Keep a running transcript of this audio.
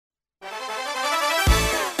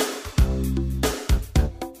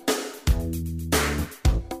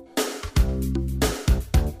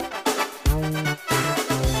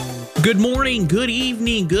Good morning, good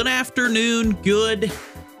evening, good afternoon, good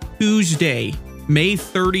Tuesday, May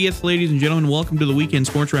 30th, ladies and gentlemen. Welcome to the Weekend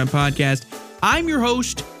Sports Round Podcast. I'm your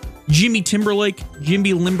host, Jimmy Timberlake,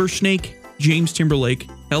 Jimmy Limbersnake, James Timberlake.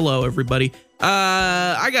 Hello, everybody.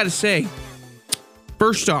 I gotta say,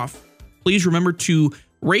 first off, please remember to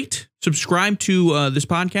rate, subscribe to this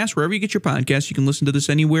podcast, wherever you get your podcasts. You can listen to this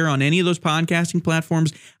anywhere on any of those podcasting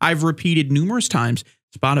platforms. I've repeated numerous times.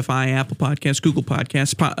 Spotify, Apple Podcasts, Google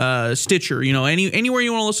Podcasts, Stitcher, anywhere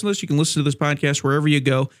you want to listen to this, you can listen to this podcast wherever you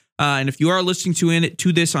go. And if you are listening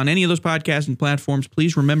to this on any of those podcasting platforms,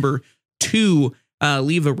 please remember to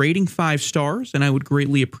leave a rating 5 stars, and I would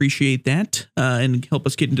greatly appreciate that and help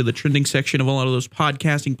us get into the trending section of a lot of those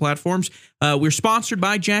podcasting platforms. We're sponsored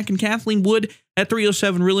by Jack and Kathleen Wood at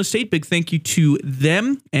 307 Real Estate. Big thank you to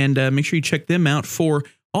them, and make sure you check them out for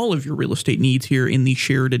all of your real estate needs here in the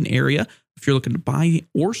Sheridan area. If you're looking to buy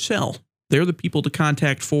or sell, they're the people to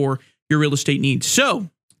contact for your real estate needs. So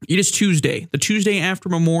it is Tuesday, the Tuesday after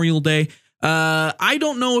Memorial Day. I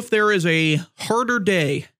don't know if there is a harder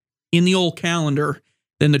day in the old calendar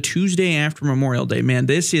than the Tuesday after Memorial Day. Man,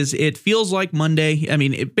 it feels like Monday. I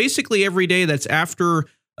mean, basically every day that's after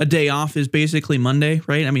a day off is basically Monday,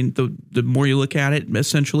 right? I mean, the more you look at it,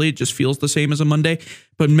 essentially it just feels the same as a Monday.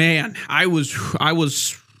 But man, I was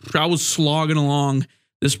slogging along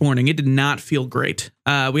this morning. It did not feel great.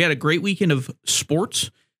 We had a great weekend of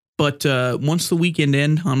sports, but once the weekend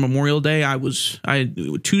ended on Memorial Day,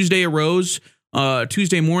 Tuesday arose.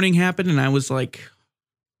 Tuesday morning happened, and I was like,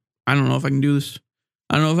 I don't know if I can do this.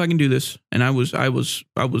 And I was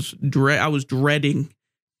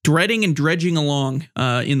dreading and dredging along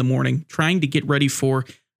in the morning, trying to get ready for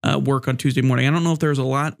work on Tuesday morning. I don't know if there's a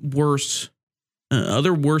lot worse,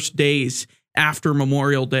 other worse days after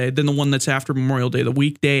Memorial Day than the one that's after Memorial Day. The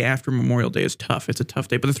weekday after Memorial Day is tough. It's a tough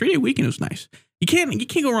day, but the 3-day weekend was nice. You can't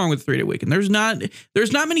go wrong with the 3-day weekend. There's not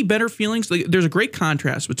many better feelings. There's a great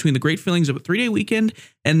contrast between the great feelings of a 3-day weekend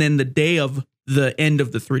and then the day of the end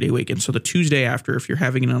of the 3-day weekend. So the Tuesday after, if you're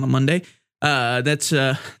having it on a Monday, that's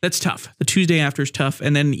tough. The Tuesday after is tough,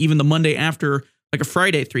 and then even the Monday after, like a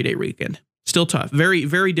Friday 3-day weekend, still tough. Very,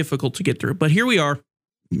 very difficult to get through. But here we are.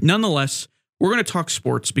 Nonetheless, we're going to talk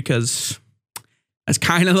sports because that's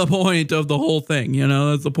kind of the point of the whole thing.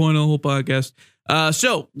 That's the point of the whole podcast.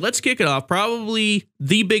 So let's kick it off. Definitely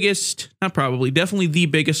the biggest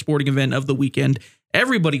sporting event of the weekend.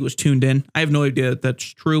 Everybody was tuned in. I have no idea if that's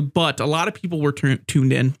true, but a lot of people were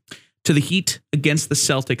tuned in to the Heat against the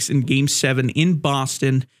Celtics in Game 7 in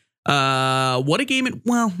Boston. What a game. It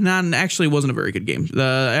wasn't a very good game.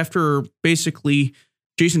 After basically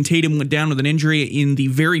Jason Tatum went down with an injury in the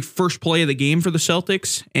very first play of the game for the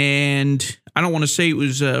Celtics, and I don't want to say it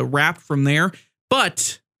was wrapped from there,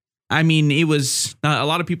 but I mean, it was a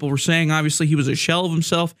lot of people were saying, obviously, he was a shell of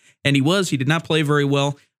himself, and he did not play very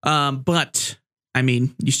well. But I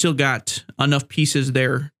mean, you still got enough pieces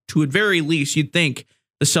there to, at very least, you'd think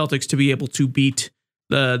the Celtics to be able to beat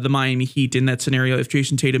the Miami Heat in that scenario if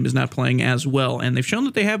Jason Tatum is not playing as well. And they've shown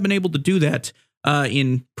that they have been able to do that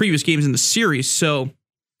in previous games in the series. So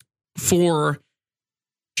for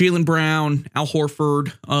Jaylen Brown, Al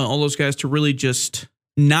Horford, all those guys to really just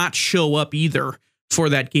not show up either for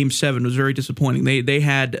that Game 7 was very disappointing. They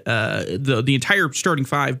had the entire starting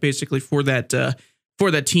five basically for that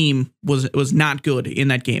team was not good in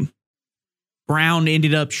that game. Brown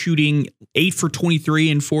ended up shooting 8 for 23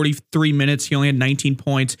 in 43 minutes. He only had 19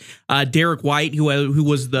 points. Derek White, who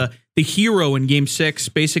was the hero in Game 6,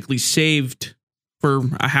 basically saved for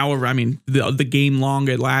the game long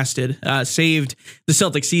it lasted, saved the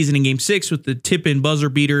Celtics season in Game 6 with the tip-in buzzer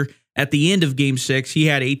beater at the end of Game 6. He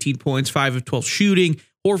had 18 points, 5 of 12 shooting.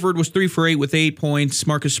 Horford was 3 for 8 with 8 points.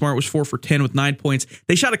 Marcus Smart was 4 for 10 with 9 points.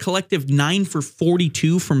 They shot a collective 9 for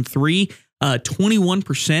 42 from 3,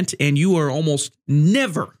 21%, and you are almost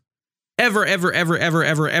never,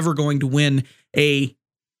 ever going to win a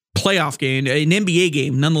playoff game, an NBA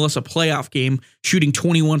game, nonetheless a playoff game, shooting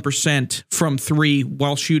 21% from 3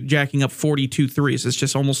 while jacking up 42 threes. It's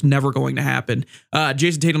just almost never going to happen.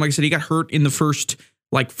 Jason Tatum, like I said, he got hurt in the first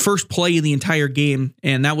play of the entire game,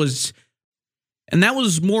 and that was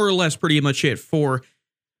more or less pretty much it for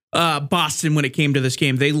Boston when it came to this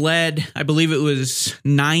game. They led, I believe it was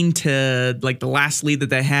 9 to, the last lead that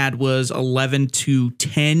they had was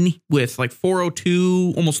 11-10 with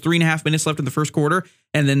 4:02, almost 3.5 minutes left in the first quarter.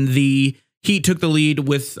 And then the Heat took the lead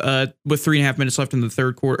with 3.5 minutes left in the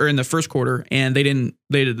third quarter, or in the first quarter, and the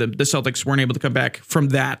Celtics weren't able to come back from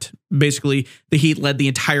that. Basically, the Heat led the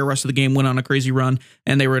entire rest of the game, went on a crazy run,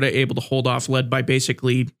 and they were able to hold off, led by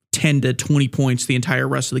basically 10 to 20 points the entire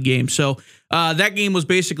rest of the game. So that game was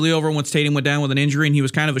basically over once Tatum went down with an injury and he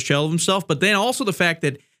was kind of a shell of himself. But then also the fact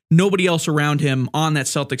that nobody else around him on that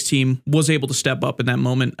Celtics team was able to step up in that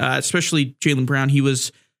moment, especially Jaylen Brown. He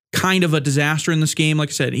was kind of a disaster in this game. Like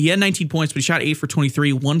I said, he had 19 points, but he shot 8 for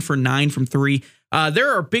 23, 1 for 9 from 3.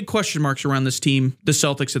 There are big question marks around this team, the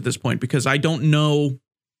Celtics, at this point, because I don't know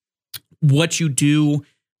what you do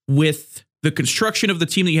with the construction of the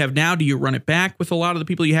team that you have now. Do you run it back with a lot of the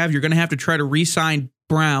people you have? You're going to have to try to re-sign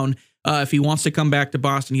Brown if he wants to come back to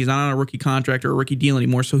Boston. He's not on a rookie contract or a rookie deal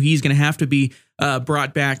anymore, so he's going to have to be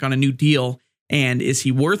brought back on a new deal. And is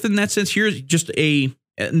he worth in that sense? Here's just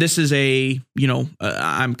this is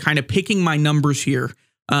I'm kind of picking my numbers here.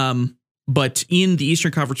 But in the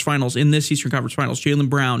Eastern Conference Finals, Jaylen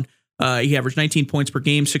Brown, he averaged 19 points per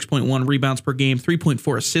game, 6.1 rebounds per game,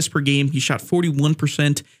 3.4 assists per game. He shot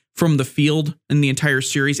 41% from the field in the entire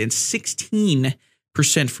series and 16%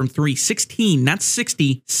 from 3. 16, not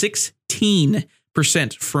 60,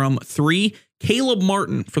 16% from 3. Caleb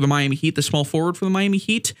Martin for the Miami Heat, the small forward for the Miami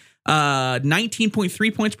Heat,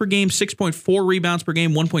 19.3 points per game, 6.4 rebounds per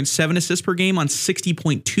game, 1.7 assists per game on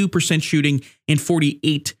 60.2% shooting and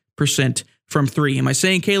 48% from 3. Am I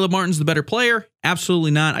saying Caleb Martin's the better player?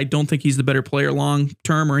 Absolutely not. I don't think he's the better player long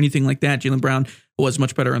term or anything like that. Jaylen Brown was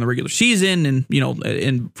much better in the regular season, and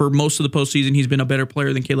and for most of the postseason, he's been a better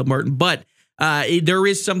player than Caleb Martin. But there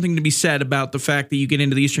is something to be said about the fact that you get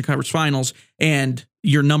into the Eastern Conference Finals and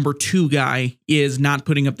your number 2 guy is not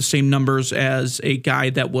putting up the same numbers as a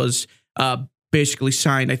guy that was basically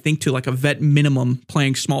signed, I think, to like a vet minimum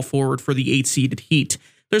playing small forward for the 8-seeded Heat.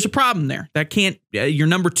 There's a problem there. That can't. Your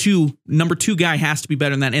number two guy has to be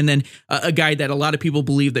better than that, and then a guy that a lot of people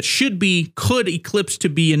believe that could eclipse to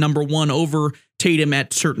be a number 1 over Tatum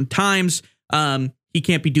at certain times. He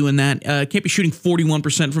can't be doing that. Can't be shooting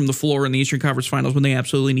 41% from the floor in the Eastern Conference Finals when they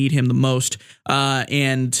absolutely need him the most.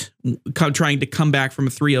 And trying to come back from a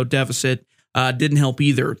 3-0 deficit didn't help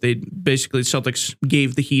either. The Celtics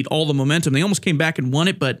gave the Heat all the momentum. They almost came back and won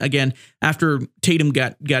it, but again, after Tatum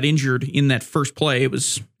got injured in that first play, it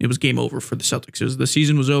was game over for the Celtics. The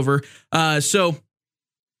season was over. So,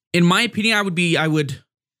 in my opinion, I would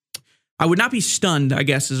not be stunned, I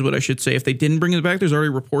guess is what I should say, if they didn't bring it back. There's already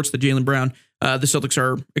reports that Jaylen Brown, the Celtics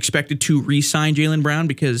are expected to re-sign Jaylen Brown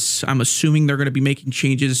because I'm assuming they're going to be making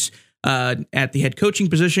changes at the head coaching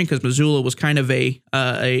position because Mazzulla was kind of a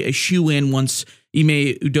shoe-in once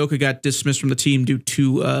Ime Udoka got dismissed from the team due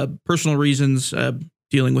to personal reasons,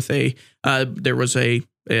 dealing with there was an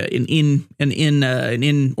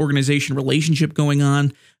in-organization relationship going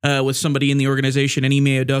on with somebody in the organization, and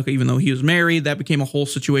Ime Udoka, even though he was married, that became a whole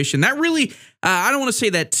situation. That really, I don't want to say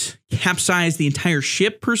that capsized the entire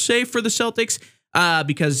ship per se for the Celtics,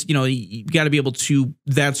 because, you got to be able to,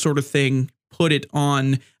 that sort of thing, put it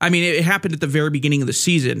on. I mean, it happened at the very beginning of the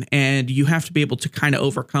season, and you have to be able to kind of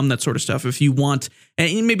overcome that sort of stuff if you want,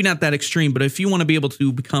 and maybe not that extreme, but if you want to be able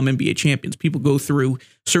to become NBA champions. People go through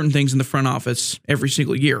certain things in the front office every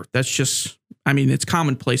single year. That's just, it's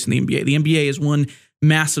commonplace in the NBA. The NBA is one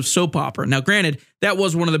massive soap opera. Now, granted, that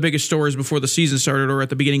was one of the biggest stories before the season started, or at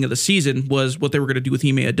the beginning of the season, was what they were going to do with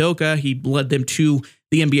Ime Udoka. He led them to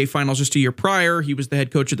the NBA Finals just a year prior. He was the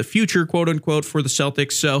head coach of the future, quote unquote, for the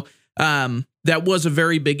Celtics. So that was a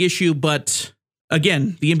very big issue. But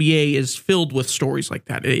again, the NBA is filled with stories like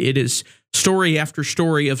that. It is story after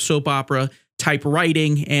story of soap opera type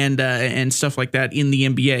writing and stuff like that in the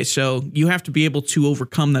NBA. So you have to be able to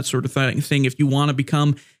overcome that sort of thing if you want to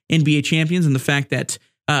become NBA champions. And the fact that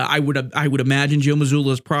I would imagine Joe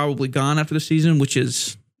Mazzulla is probably gone after the season, which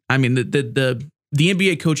is, the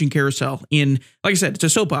NBA coaching carousel like I said, it's a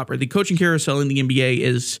soap opera. The coaching carousel in the NBA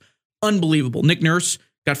is unbelievable. Nick Nurse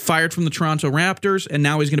got fired from the Toronto Raptors, and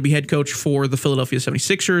now he's going to be head coach for the Philadelphia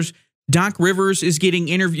 76ers. Doc Rivers is getting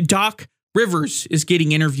interviews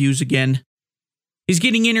again. He's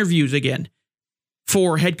getting interviews again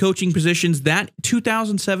for head coaching positions. That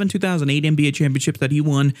 2007-2008 NBA championship that he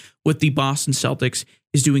won with the Boston Celtics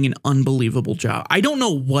is doing an unbelievable job. I don't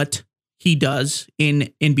know what he does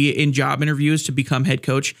in job interviews to become head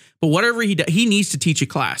coach, but whatever he does, he needs to teach a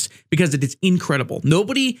class because it is incredible.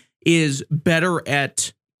 Nobody is better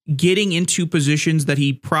at getting into positions that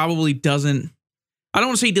he probably doesn't, I don't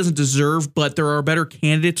want to say he doesn't deserve, but there are better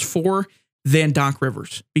candidates for than Doc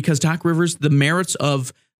Rivers, because Doc Rivers, the merits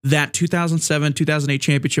of that 2007-2008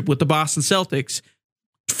 championship with the Boston Celtics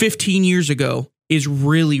 15 years ago is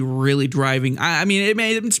really, really driving.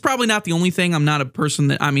 It's probably not the only thing. I'm not a person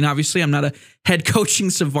that, obviously I'm not a head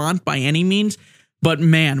coaching savant by any means, but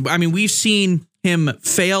man, we've seen him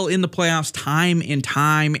fail in the playoffs time and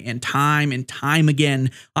time again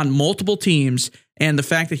on multiple teams. And the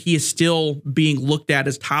fact that he is still being looked at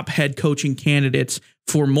as top head coaching candidates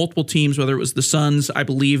for multiple teams, whether it was the Suns, I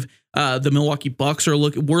believe the Milwaukee Bucks were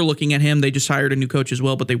looking at him. They just hired a new coach as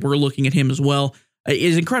well, but they were looking at him as well.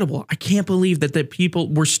 Is incredible. I can't believe that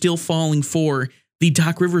people were still falling for the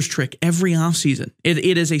Doc Rivers trick every offseason.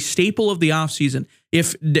 It is a staple of the offseason.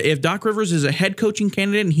 If Doc Rivers is a head coaching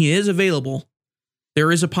candidate and he is available,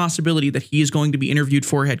 there is a possibility that he is going to be interviewed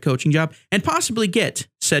for a head coaching job and possibly get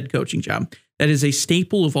said coaching job. That is a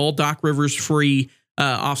staple of all Doc Rivers free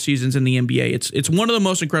off seasons in the NBA. It's one of the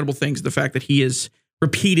most incredible things, the fact that he is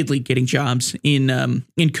repeatedly getting jobs in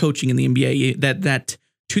coaching in the NBA. That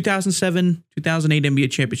 2007, 2008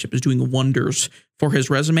 NBA championship is doing wonders for his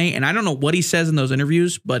resume. And I don't know what he says in those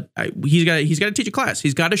interviews, but he's got to teach a class.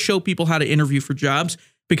 He's got to show people how to interview for jobs,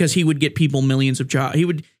 because he would get people millions of jobs. He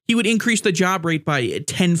would increase the job rate by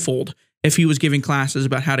tenfold if he was giving classes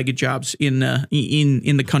about how to get jobs in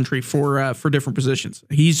the country for different positions.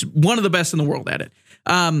 He's one of the best in the world at it.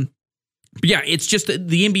 But yeah, it's just the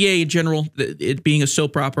NBA in general, it being a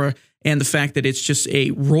soap opera, and the fact that it's just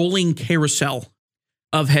a rolling carousel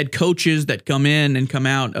of head coaches that come in and come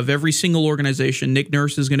out of every single organization. Nick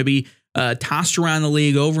Nurse is going to be tossed around the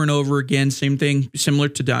league over and over again. Same thing, similar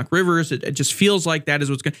to Doc Rivers. It just feels like that is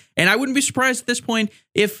what's going. And I wouldn't be surprised at this point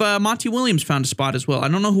if Monty Williams found a spot as well. I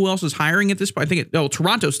don't know who else is hiring at this point. I think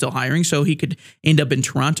Toronto's still hiring, so he could end up in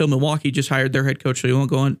Toronto. Milwaukee just hired their head coach, so he won't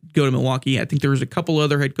go to Milwaukee. I think there was a couple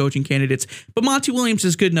other head coaching candidates, but Monty Williams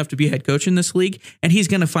is good enough to be a head coach in this league, and he's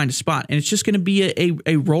going to find a spot. And it's just going to be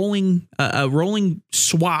a rolling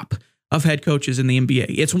swap of head coaches in the NBA.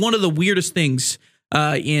 It's one of the weirdest things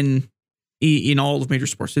in all of major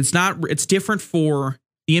sports. It's different for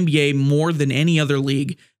the NBA more than any other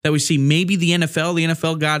league that we see. Maybe the NFL. The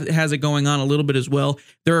NFL has it going on a little bit as well.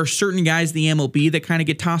 There are certain guys, the MLB, that kind of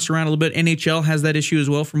get tossed around a little bit. NHL has that issue as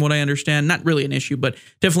well, from what I understand. Not really an issue, but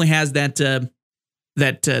definitely has that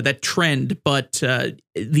trend. But the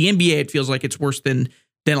NBA, it feels like it's worse than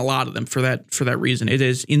a lot of them for that reason. It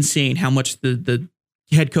is insane how much the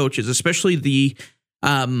head coaches, especially the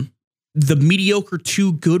mediocre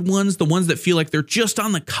to good ones, the ones that feel like they're just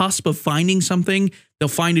on the cusp of finding something, they'll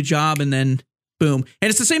find a job and then boom. And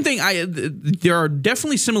it's the same thing. There are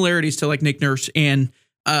definitely similarities to like Nick Nurse and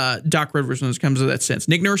Doc Rivers when it comes to that sense.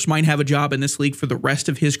 Nick Nurse might have a job in this league for the rest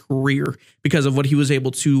of his career because of what he was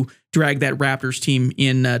able to drag that Raptors team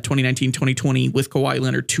in 2019-2020 with Kawhi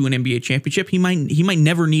Leonard to an NBA championship. He might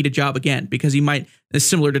never need a job again, because he might,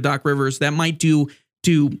 similar to Doc Rivers, that might do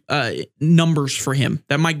numbers for him.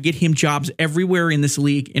 That might get him jobs everywhere in this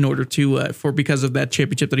league in order to because of that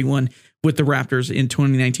championship that he won with the Raptors in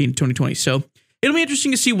 2019-2020. So it'll be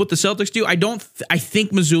interesting to see what the Celtics do. I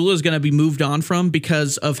think Mazzulla is going to be moved on from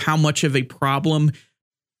because of how much of a problem,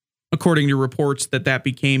 according to reports, that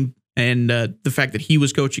became, and the fact that he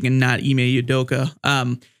was coaching and not Ime Udoka.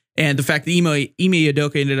 And the fact that Ime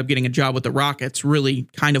Udoka ended up getting a job with the Rockets really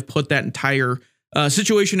kind of put that entire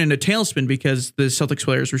situation in a tailspin, because the Celtics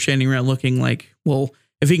players were standing around looking like, well,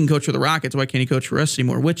 if he can coach for the Rockets, why can't he coach for us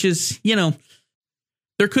anymore? Which is,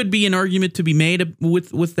 there could be an argument to be made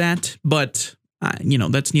with that, but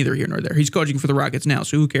that's neither here nor there. He's coaching for the Rockets now,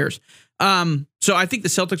 so who cares? So I think the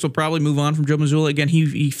Celtics will probably move on from Joe Mazzulla. Again,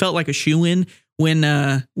 he felt like a shoo-in when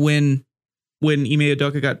Ime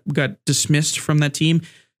Udoka got dismissed from that team.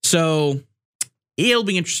 So it'll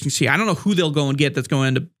be interesting to see. I don't know who they'll go and get that's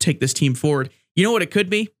going to take this team forward. You know what it could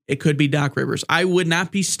be? It could be Doc Rivers. I would not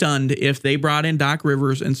be stunned if they brought in Doc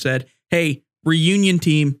Rivers and said, hey, reunion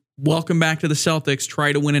team, welcome back to the Celtics.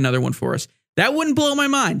 Try to win another one for us. That wouldn't blow my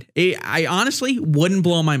mind. I honestly wouldn't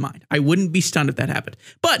blow my mind. I wouldn't be stunned if that happened.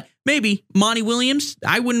 But maybe Monty Williams,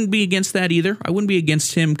 I wouldn't be against that either. I wouldn't be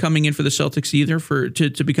against him coming in for the Celtics either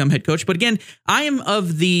to become head coach. But again, I am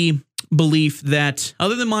of the belief that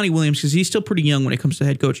other than Monty Williams, because he's still pretty young when it comes to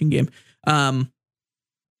head coaching game,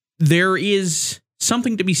 there is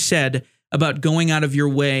something to be said about going out of your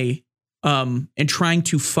way and trying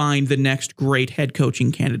to find the next great head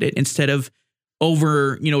coaching candidate instead of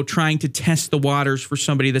trying to test the waters for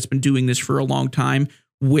somebody that's been doing this for a long time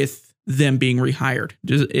with them being rehired,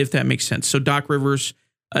 if that makes sense. So Doc Rivers,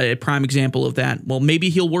 a prime example of that. Well,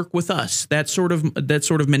 maybe he'll work with us. That sort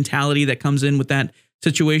of mentality that comes in with that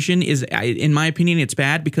situation is, in my opinion, it's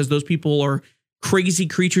bad, because those people are crazy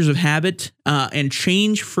creatures of habit, and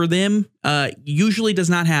change for them usually does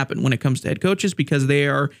not happen when it comes to head coaches, because they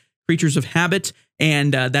are creatures of habit,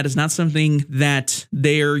 and that is not something that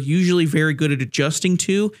they're usually very good at adjusting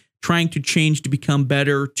to, trying to change to become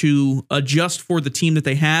better, to adjust for the team that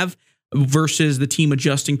they have versus the team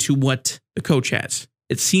adjusting to what the coach has.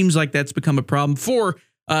 It seems like that's become a problem for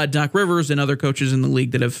Doc Rivers and other coaches in the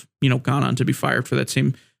league that have, gone on to be fired for that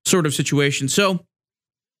same sort of situation. So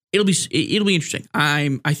it'll be interesting.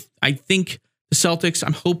 I think the Celtics,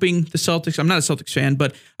 I'm hoping the Celtics, I'm not a Celtics fan,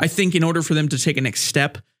 but I think in order for them to take the next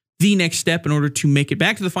step in order to make it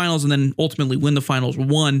back to the finals and then ultimately win the finals,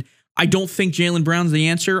 I don't think Jaylen Brown's the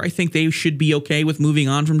answer. I think they should be okay with moving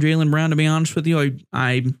on from Jaylen Brown, to be honest with you.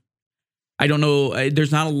 I don't know.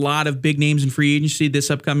 There's not a lot of big names in free agency this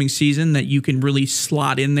upcoming season that you can really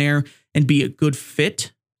slot in there and be a good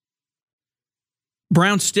fit.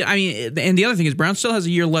 Brown still, and the other thing is Brown still has a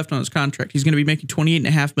year left on his contract. He's going to be making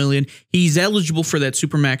 $28.5 million. He's eligible for that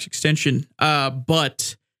Supermax extension.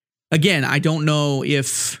 But again, I don't know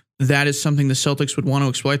if that is something the Celtics would want to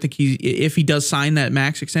explore. I think if he does sign that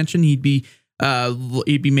max extension, he'd be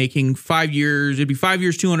making 5 years. It'd be 5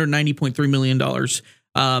 years, $290.3 million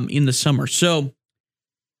in the summer. So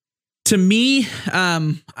to me,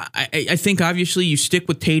 I think obviously you stick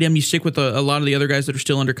with Tatum, you stick with a lot of the other guys that are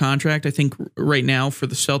still under contract. I think right now for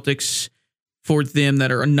the Celtics, for them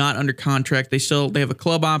that are not under contract, they have a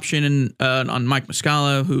club option on Mike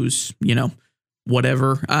Muscala, who's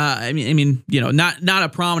whatever. Not a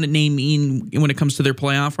prominent name when it comes to their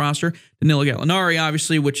playoff roster. Danilo Gallinari,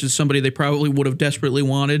 obviously, which is somebody they probably would have desperately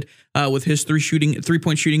wanted with his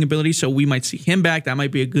 3-point shooting ability. So we might see him back. That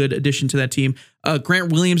might be a good addition to that team.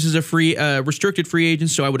 Grant Williams is a restricted free agent,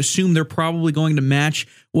 so I would assume they're probably going to match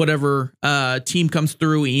whatever team comes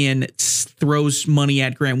through and throws money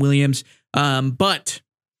at Grant Williams. But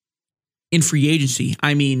in free agency,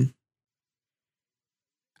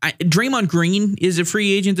 Draymond Green is a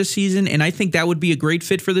free agent this season, and I think that would be a great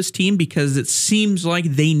fit for this team because it seems like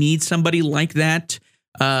they need somebody like that.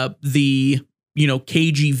 Cagey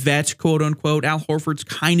vet, quote unquote. Al Horford's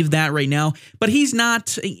kind of that right now, but he's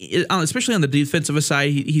not, especially on the defensive side,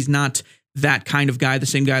 he's not that kind of guy, the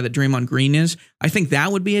same guy that Draymond Green is. I think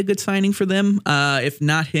that would be a good signing for them. If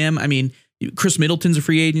not him, Chris Middleton's a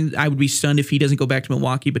free agent. I would be stunned if he doesn't go back to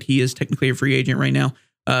Milwaukee, but he is technically a free agent right now.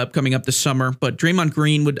 Coming up this summer, but Draymond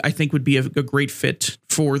Green would be a great fit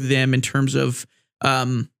for them in terms of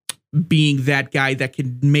being that guy that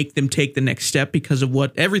could make them take the next step because of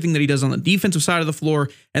everything that he does on the defensive side of the floor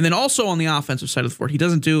and then also on the offensive side of the floor. He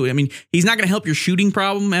doesn't do, he's not going to help your shooting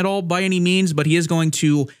problem at all by any means, but he is going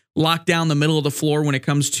to lock down the middle of the floor when it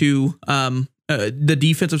comes to the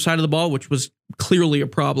defensive side of the ball, which was clearly a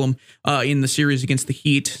problem in the series against the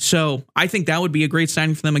Heat. So I think that would be a great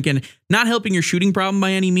signing for them. Again, not helping your shooting problem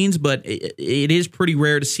by any means, but it is pretty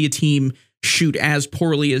rare to see a team shoot as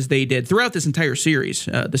poorly as they did throughout this entire series.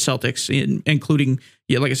 The Celtics, including,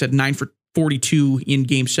 like I said, 9 for 42 in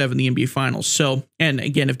Game 7 of the NBA Finals. So, and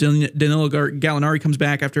again, if Danilo Gallinari comes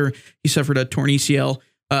back after he suffered a torn ACL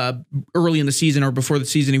early in the season or before the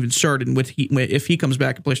season even started, and if he comes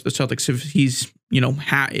back and plays for the Celtics, if he's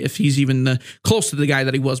if he's even close to the guy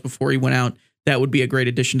that he was before he went out, that would be a great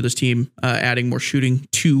addition to this team, adding more shooting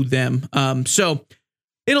to them. So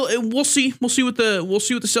we'll see what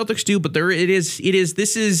the Celtics do, but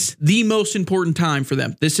this is the most important time for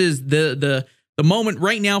them. This is the moment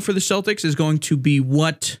right now for the Celtics is going to be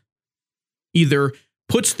what either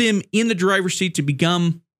puts them in the driver's seat to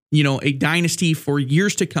become a dynasty for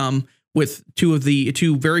years to come with two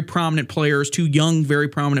very prominent players, two young, very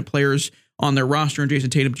prominent players on their roster, and Jason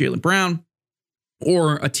Tatum, Jaylen Brown,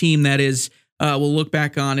 or a team that will look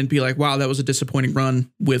back on and be like, wow, that was a disappointing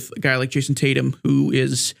run with a guy like Jason Tatum, who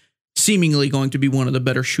is seemingly going to be one of the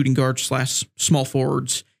better shooting guards / small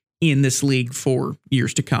forwards in this league for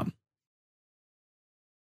years to come.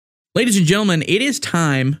 Ladies and gentlemen, it is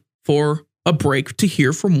time for a break to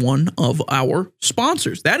hear from one of our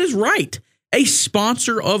sponsors. That is right, a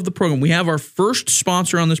sponsor of the program. We have our first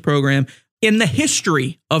sponsor on this program in the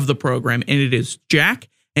history of the program, and it is Jack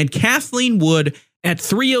and Kathleen Wood at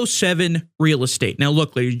 307 Real Estate. Now,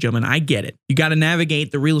 look, ladies and gentlemen, I get it. You got to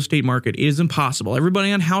navigate the real estate market. It is impossible.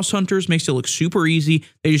 Everybody on House Hunters makes it look super easy.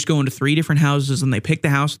 They just go into 3 different houses and they pick the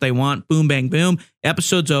house they want. Boom, bang, boom.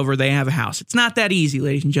 Episode's over. They have a house. It's not that easy,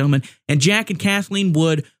 ladies and gentlemen. And Jack and Kathleen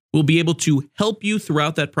Wood will be able to help you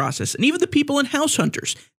throughout that process. And even the people in House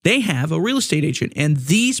Hunters, they have a real estate agent. And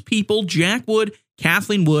these people, Jack Wood,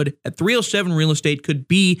 Kathleen Wood at 307 Real Estate, could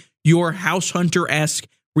be your House Hunter-esque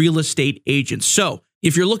real estate agents. So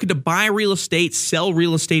if you're looking to buy real estate, sell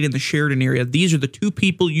real estate in the Sheridan area, these are the 2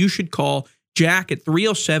 people you should call. Jack at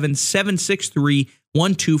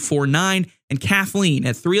 307-763-1249 and Kathleen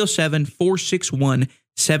at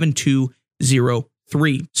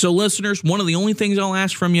 307-461-7203. So listeners, one of the only things I'll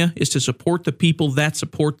ask from you is to support the people that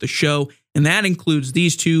support the show. And that includes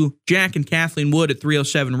these 2, Jack and Kathleen Wood at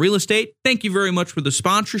 307 Real Estate. Thank you very much for the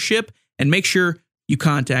sponsorship, and make sure you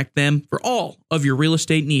contact them for all of your real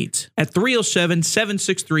estate needs at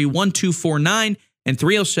 307-763-1249 and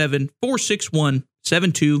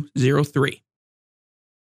 307-461-7203.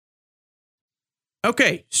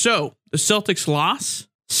 Okay, so the Celtics loss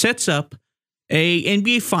sets up a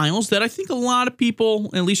NBA Finals that I think a lot of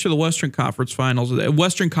people, at least for the Western Conference Finals, the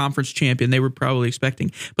Western Conference champion, they were probably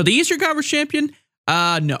expecting. But the Eastern Conference champion,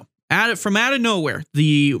 no. From out of nowhere,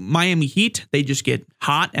 the Miami Heat, they just get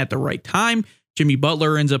hot at the right time. Jimmy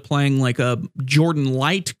Butler ends up playing like a Jordan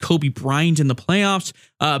Light, Kobe Bryant in the playoffs.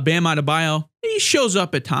 Bam Adebayo, he shows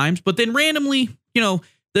up at times, but then randomly,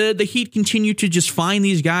 the Heat continue to just find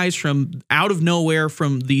these guys from out of nowhere,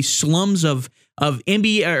 from the slums of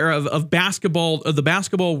NBA or of basketball, of the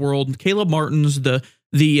basketball world. Caleb Martins, the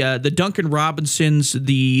Duncan Robinsons,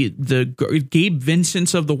 the Gabe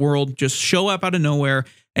Vincents of the world just show up out of nowhere,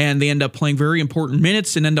 and they end up playing very important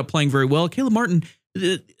minutes and end up playing very well. Caleb Martin,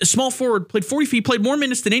 a small forward, played 40 feet, played more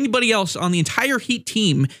minutes than anybody else on the entire Heat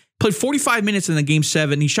team. Played 45 minutes in the Game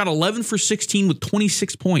 7. He shot 11 for 16 with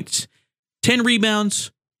 26 points, 10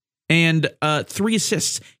 rebounds, and 3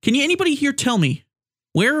 assists. Can anybody here tell me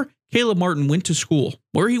where Caleb Martin went to school,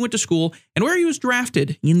 where he went to school, and where he was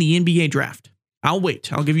drafted in the NBA draft? I'll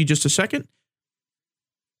wait. I'll give you just a second.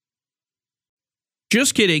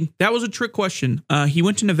 Just kidding. That was a trick question. He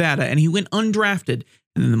went to Nevada, and he went undrafted.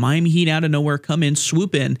 And then the Miami Heat out of nowhere come in,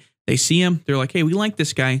 swoop in. They see him. They're like, hey, we like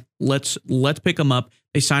this guy. Let's pick him up.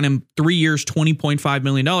 They sign him 3 years, $20.5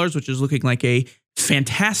 million, which is looking like a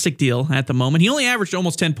fantastic deal at the moment. He only averaged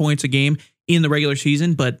almost 10 points a game in the regular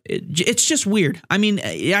season, but it's just weird. I mean,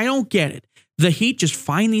 I don't get it. The Heat just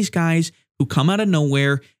find these guys who come out of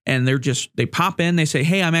nowhere, and they pop in, they say,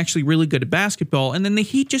 hey, I'm actually really good at basketball, and then the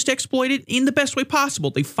Heat just exploit it in the best way possible.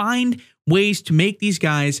 They find ways to make these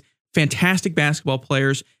guys fantastic basketball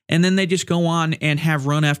players, and then they just go on and have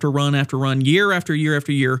run after run after run, year after year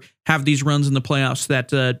after year, have these runs in the playoffs that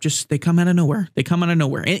they come out of nowhere. They come out of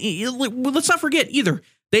nowhere. And let's not forget either,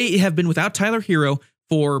 they have been without Tyler Hero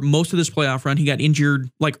for most of this playoff run. He got injured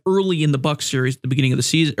like early in the Bucks series at the beginning of the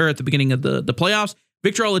season, or at the beginning of the playoffs.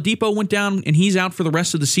 Victor Oladipo went down, and he's out for the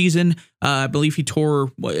rest of the season. I believe he tore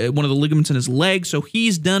one of the ligaments in his leg, so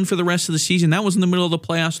he's done for the rest of the season. That was in the middle of the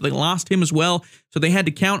playoffs, so they lost him as well. So they had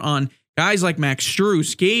to count on guys like Max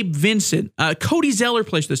Strus, Gabe Vincent, Cody Zeller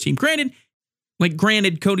plays for this team. Granted,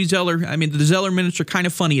 Cody Zeller, I mean, the Zeller minutes are kind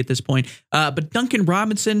of funny at this point. But Duncan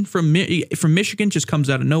Robinson from Michigan just comes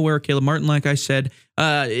out of nowhere. Caleb Martin, like I said,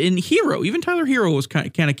 and Hero, even Tyler Hero was kind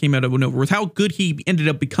of came out of nowhere with how good he ended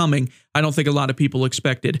up becoming. I don't think a lot of people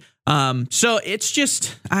expected. So it's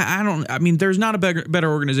just, I mean, there's not a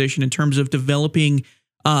better organization in terms of developing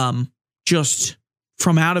just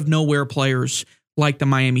from out of nowhere players like the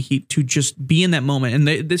Miami Heat to just be in that moment. And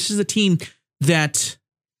this is a team that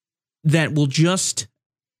will just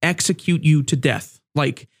execute you to death.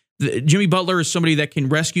 Like Jimmy Butler is somebody that can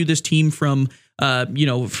rescue this team from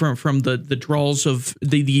the draws of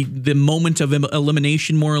the moment of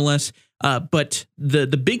elimination, more or less. But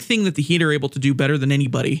the big thing that the Heat are able to do better than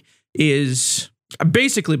anybody is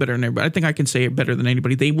basically better than everybody. I think I can say it better than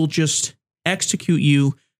anybody. They will just execute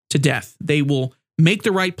you to death. They will make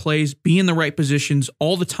the right plays, be in the right positions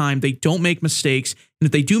all the time. They don't make mistakes. And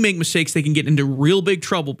if they do make mistakes, they can get into real big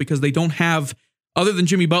trouble because they don't have, other than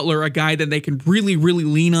Jimmy Butler, a guy that they can really, really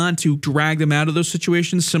lean on to drag them out of those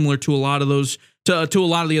situations, similar to a lot of those, to a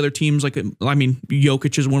lot of the other teams. Like, I mean,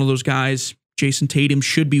 Jokic is one of those guys. Jason Tatum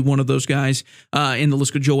should be one of those guys. And the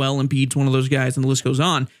list goes, Joel Embiid's one of those guys, and the list goes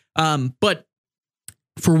on. But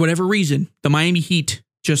for whatever reason, the Miami Heat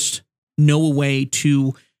just know a way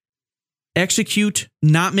to execute,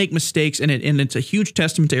 not make mistakes, and it's a huge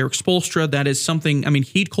testament to Eric Spoelstra. That is something, I mean,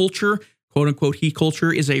 Heat culture, quote unquote Heat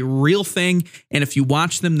culture, is a real thing. And if you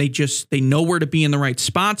watch them, they know where to be in the right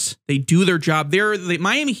spots. They do their job. The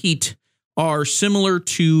Miami Heat are similar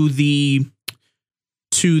to the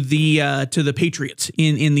Patriots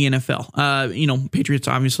in the NFL. Patriots,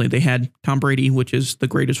 obviously, they had Tom Brady, which is the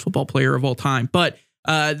greatest football player of all time, but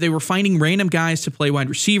they were finding random guys to play wide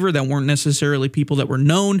receiver that weren't necessarily people that were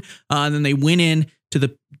known. And then they went in to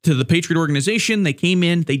the Patriot organization. They came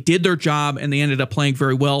in, they did their job, and they ended up playing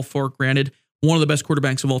very well for, granted, one of the best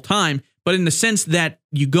quarterbacks of all time. But in the sense that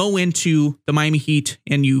you go into the Miami Heat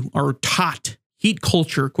and you are taught Heat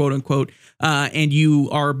culture, quote unquote, and you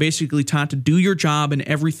are basically taught to do your job and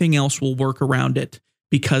everything else will work around it,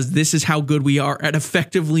 because this is how good we are at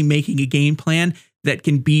effectively making a game plan that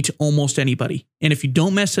can beat almost anybody. And if you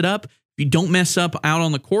don't mess it up, if you don't mess up out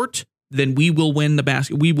on the court, then we will win the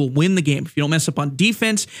basket. We will win the game. If you don't mess up on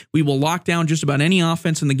defense, we will lock down just about any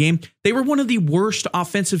offense in the game. They were one of the worst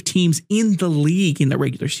offensive teams in the league in the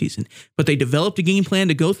regular season, but they developed a game plan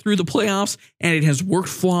to go through the playoffs, and it has worked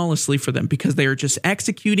flawlessly for them because they are just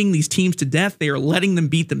executing these teams to death. They are letting them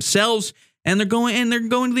beat themselves, and they're going to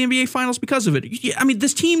the NBA Finals because of it. I mean,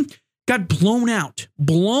 this team got blown out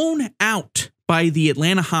by the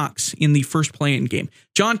Atlanta Hawks in the first play-in game.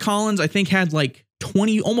 John Collins, I think, had like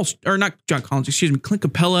 20, not John Collins, excuse me, Clint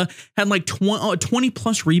Capella had like 20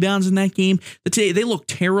 plus rebounds in that game. They looked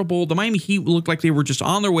terrible. The Miami Heat looked like they were just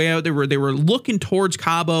on their way out. They were looking towards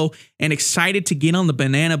Cabo and excited to get on the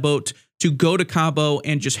banana boat to go to Cabo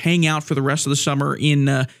and just hang out for the rest of the summer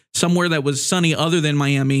in somewhere that was sunny other than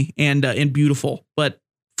Miami and beautiful. But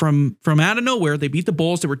from out of nowhere, they beat the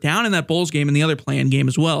Bulls. They were down in that Bulls game and the other play-in game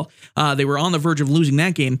as well. They were on the verge of losing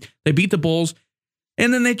that game. They beat the Bulls,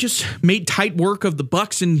 and then they just made tight work of the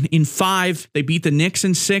Bucks in 5. They beat the Knicks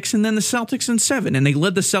in 6, and then the Celtics in 7, and they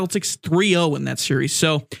led the Celtics 3-0 in that series.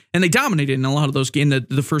 So, and they dominated in a lot of those games,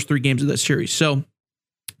 the first 3 games of that series. So,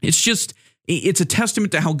 it's a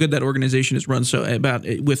testament to how good that organization is run. So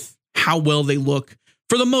with how well they look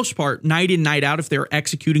for the most part, night in, night out, if they're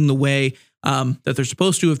executing the way that they're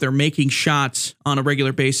supposed to, if they're making shots on a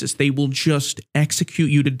regular basis, they will just execute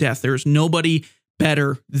you to death. There's nobody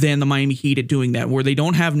better than the Miami Heat at doing that, where they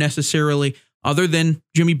don't have necessarily, other than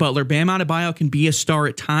Jimmy Butler. Bam Adebayo can be a star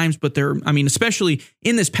at times, but especially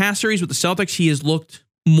in this past series with the Celtics, he has looked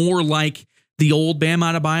more like the old Bam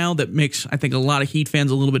Adebayo that makes, I think, a lot of Heat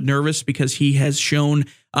fans a little bit nervous because he has shown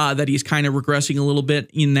that he's kind of regressing a little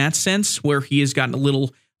bit in that sense, where he has gotten a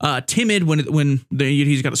little timid when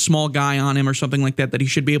he's got a small guy on him or something like that he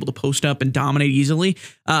should be able to post up and dominate easily.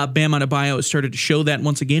 Bam Adebayo has started to show that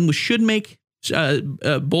once again, which should make Heat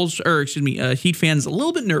fans a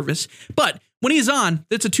little bit nervous. But when he's on,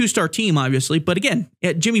 it's a 2-star team, obviously. But again,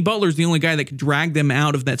 Jimmy Butler's the only guy that can drag them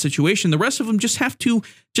out of that situation. The rest of them just have to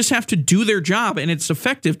do their job, and it's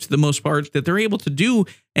effective to the most part that they're able to do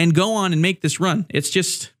and go on and make this run. It's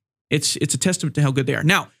a testament to how good they are.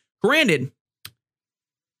 Now, granted,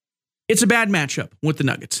 it's a bad matchup with the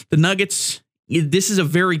Nuggets. The Nuggets, this is a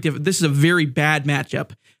very bad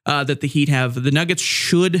matchup that the Heat have. The Nuggets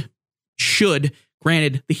should.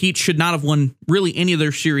 Granted, the Heat should not have won really any of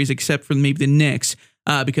their series except for maybe the Knicks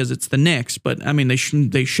because it's the Knicks. But I mean, they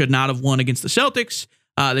should not have won against the Celtics.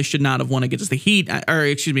 They should not have won against the Heat,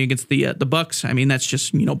 against the Bucks. I mean, that's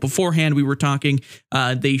just, beforehand we were talking.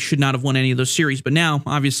 They should not have won any of those series. But now,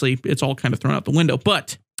 obviously, it's all kind of thrown out the window.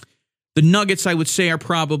 But the Nuggets, I would say, are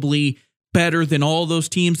probably better than all those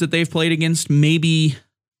teams that they've played against. Maybe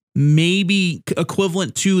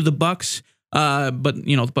equivalent to the Bucks. But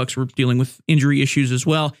the Bucks were dealing with injury issues as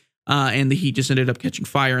well, and the Heat just ended up catching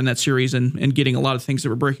fire in that series and getting a lot of things that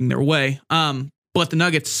were breaking their way. But the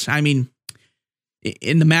Nuggets, I mean,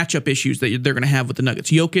 in the matchup issues that they're going to have with the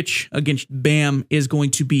Nuggets, Jokic against Bam is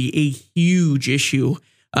going to be a huge issue.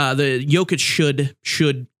 The Jokic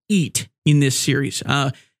should eat in this series.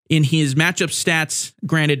 In his matchup stats,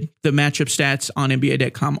 granted, the matchup stats on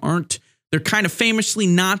NBA.com they're kind of famously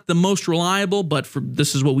not the most reliable, but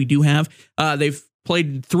this is what we do have. They've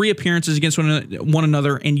played 3 appearances against one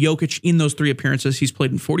another, and Jokic in those 3 appearances, he's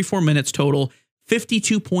played in 44 minutes total,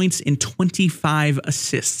 52 points and 25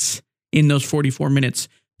 assists in those 44 minutes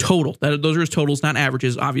total. Those are his totals, not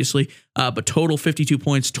averages, obviously, but total 52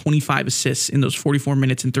 points, 25 assists in those 44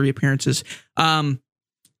 minutes and 3 appearances.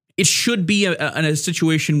 It should be a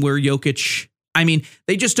situation where Jokic, I mean,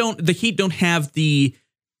 the Heat don't have the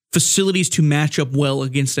facilities to match up well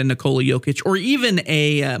against a Nikola Jokic or even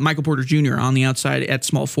a Michael Porter Jr. on the outside at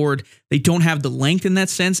small forward. They don't have the length in that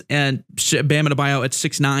sense, and Bam Adebayo at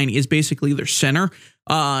 6'9" is basically their center,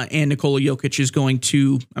 and Nikola Jokic is going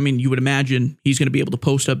to, I mean, you would imagine he's going to be able to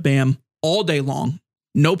post up Bam all day long,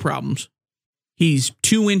 no problems. He's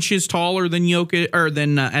 2 inches taller than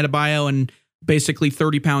Adebayo and basically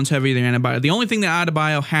 30 pounds heavier than Adebayo. The only thing that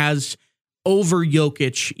Adebayo has over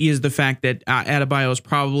Jokic is the fact that Adebayo is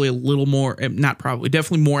probably a little more,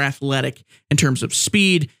 definitely more athletic in terms of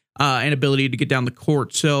speed and ability to get down the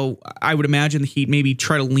court. So I would imagine the Heat maybe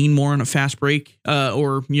try to lean more on a fast break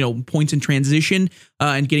or points in transition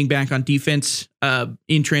and getting back on defense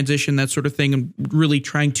in transition, that sort of thing, and really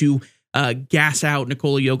trying to gas out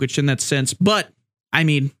Nikola Jokic in that sense. But I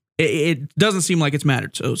mean, it doesn't seem like it's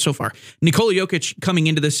mattered so far. Nikola Jokic coming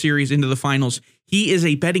into this series, into the finals, he is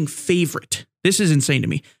a betting favorite. This is insane to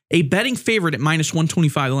me. A betting favorite at minus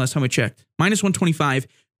 125 the last time I checked. Minus 125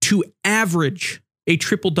 to average a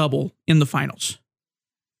triple-double in the finals.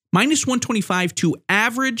 Minus 125 to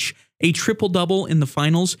average a triple-double in the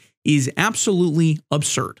finals is absolutely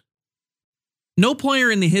absurd. No player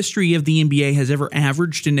in the history of the NBA has ever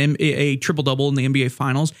averaged a triple-double in the NBA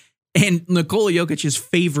Finals, and Nikola Jokic is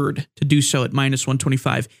favored to do so at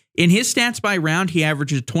 -125. In his stats by round, he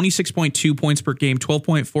averages 26.2 points per game,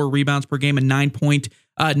 12.4 rebounds per game, and 9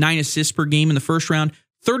 assists per game in the first round,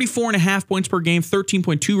 34.5 points per game,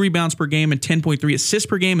 13.2 rebounds per game, and 10.3 assists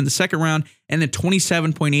per game in the second round, and then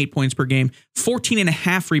 27.8 points per game,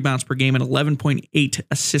 14.5 rebounds per game, and 11.8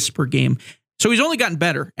 assists per game. So he's only gotten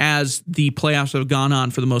better as the playoffs have gone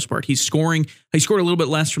on for the most part. He scored a little bit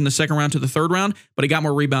less from the second round to the third round, but he got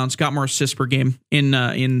more rebounds, got more assists per game in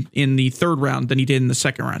the third round than he did in the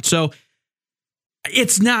second round. So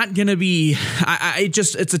it's not going to be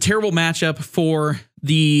it's a terrible matchup for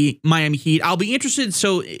the Miami Heat. I'll be interested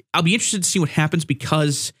to see what happens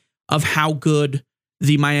because of how good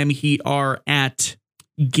the Miami Heat are at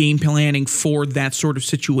game planning for that sort of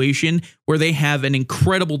situation where they have an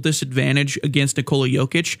incredible disadvantage against Nikola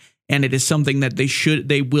Jokic, and it is something that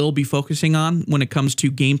they will be focusing on when it comes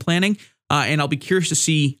to game planning. And I'll be curious to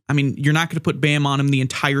see, I mean, you're not going to put Bam on him the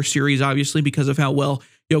entire series, obviously, because of how well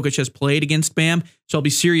Jokic has played against Bam. So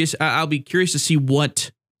I'll be curious to see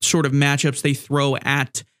what sort of matchups they throw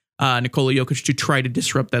at Nikola Jokic to try to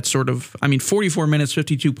disrupt that sort of, 44 minutes,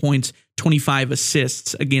 52 points, 25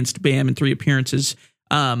 assists against Bam in 3 appearances.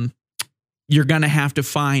 You're going to have to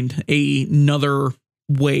find another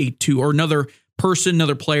way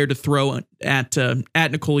another player to throw at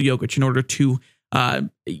Nikola Jokic in order to,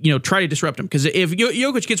 try to disrupt him. Because if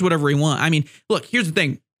Jokic gets whatever he wants, look, here's the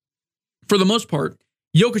thing. For the most part,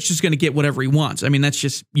 Jokic is going to get whatever he wants. That's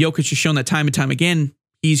just, Jokic has shown that time and time again.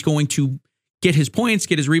 He's going to get his points,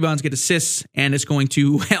 get his rebounds, get assists, and it's going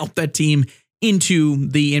to help that team into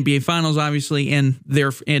the NBA Finals, obviously, and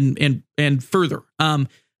further.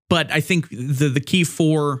 But I think the key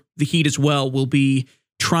for the Heat as well will be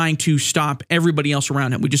trying to stop everybody else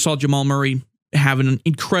around him. We just saw Jamal Murray have an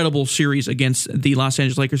incredible series against the Los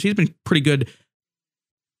Angeles Lakers. He's been pretty good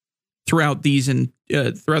throughout these entire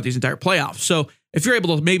playoffs. So if you're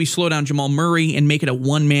able to maybe slow down Jamal Murray and make it a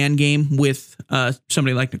one-man game with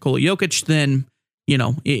somebody like Nikola Jokic, then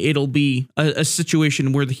it'll be a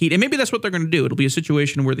situation where the Heat, and maybe that's what they're going to do. It'll be a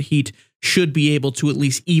situation where the Heat should be able to at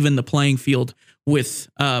least even the playing field with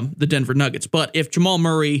the Denver Nuggets. But if Jamal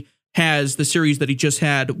Murray has the series that he just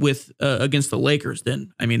had with against the Lakers,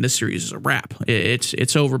 then this series is a wrap.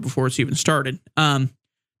 It's over before it's even started.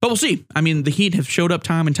 But we'll see. The Heat have showed up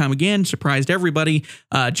time and time again, surprised everybody.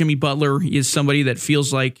 Jimmy Butler is somebody that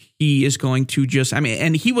feels like he is going to just,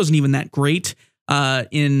 and he wasn't even that great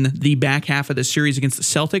in the back half of the series against the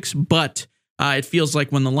Celtics, but it feels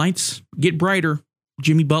like when the lights get brighter,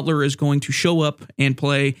 Jimmy Butler is going to show up and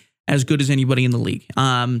play as good as anybody in the league.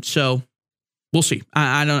 So we'll see.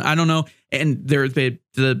 I don't know. And the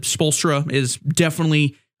Spoelstra is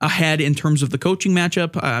definitely ahead in terms of the coaching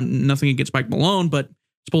matchup. Nothing against Mike Malone, but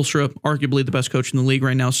Spoelstra, arguably the best coach in the league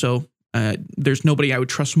right now. So there's nobody I would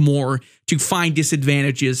trust more to find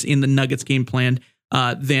disadvantages in the Nuggets game plan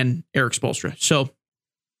than Eric Spoelstra. So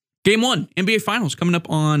game 1, NBA Finals coming up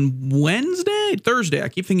on Thursday. I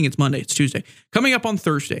keep thinking it's Monday. It's Tuesday. Coming up on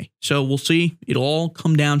Thursday. So we'll see. It'll all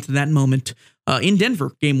come down to that moment in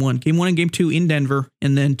Denver. Game 1 and Game 2 in Denver,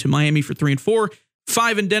 and then to Miami for 3 and 4,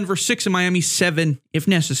 5 in Denver, 6 in Miami, 7 if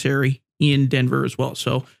necessary in Denver as well.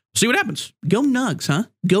 So see what happens. Go Nugs, huh?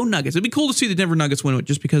 Go Nuggets. It'd be cool to see the Denver Nuggets win it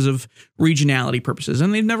just because of regionality purposes,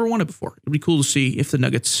 and they've never won it before. It'd be cool to see if the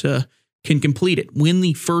Nuggets can complete it, win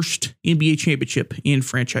the first NBA championship in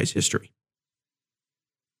franchise history.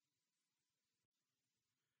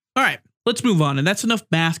 All right, let's move on, and that's enough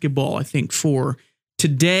basketball, I think, for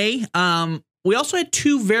today. We also had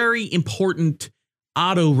 2 very important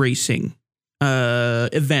auto racing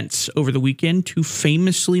events over the weekend, 2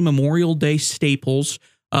 famously Memorial Day staples.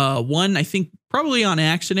 One, I think, probably on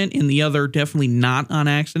accident, and the other definitely not on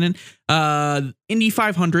accident. Indy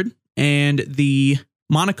 500 and the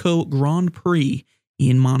Monaco Grand Prix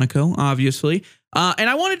in Monaco, obviously. And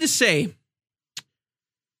I wanted to say,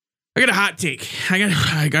 I got a hot take.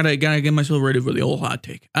 I gotta get myself ready for the old hot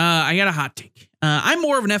take. I got a hot take. I'm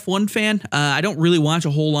more of an F1 fan. I don't really watch a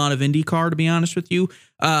whole lot of IndyCar, to be honest with you.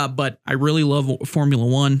 But I really love Formula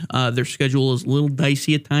One. Their schedule is a little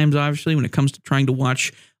dicey at times, obviously, when it comes to trying to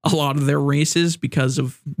watch a lot of their races because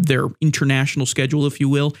of their international schedule, if you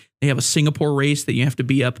will. They have a Singapore race that you have to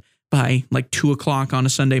be up by like 2 o'clock on a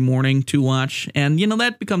Sunday morning to watch. And,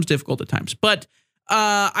 that becomes difficult at times. But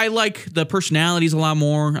I like the personalities a lot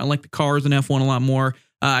more. I like the cars in F1 a lot more.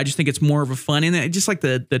 I just think it's more of a fun, and I just like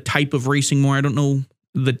the type of racing more. I don't know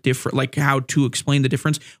the different, like how to explain the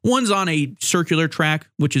difference. One's on a circular track,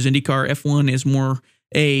 which is IndyCar. F1 is more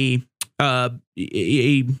a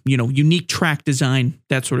unique track design,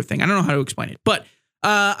 that sort of thing. I don't know how to explain it, but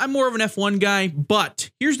I'm more of an F1 guy. But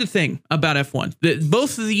here's the thing about F1: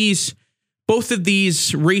 both of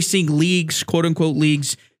these racing leagues, quote unquote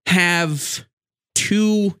leagues, have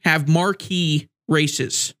marquee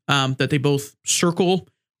races that they both circle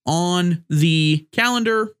on the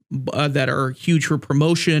calendar that are huge for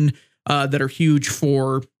promotion, that are huge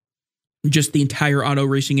for just the entire auto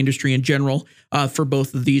racing industry in general, for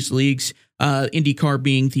both of these leagues. IndyCar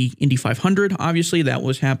being the Indy 500, obviously, that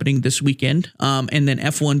was happening this weekend. And then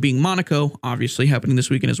F1 being Monaco, obviously happening this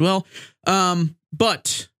weekend as well.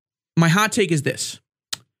 But my hot take is this.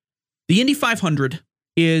 The Indy 500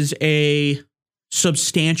 is a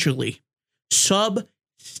substantially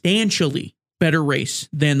better race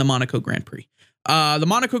than the Monaco Grand Prix. The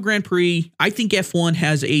Monaco Grand Prix, I think F1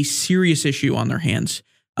 has a serious issue on their hands.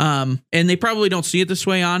 And they probably don't see it this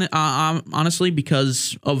way, honestly,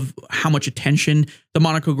 because of how much attention the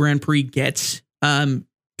Monaco Grand Prix gets,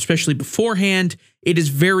 especially beforehand. It is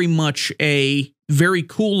very much a very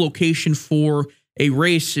cool location for a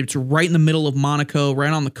race. It's right in the middle of Monaco,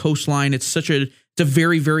 right on the coastline. It's a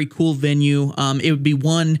very, very cool venue. It would be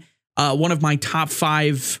one of my top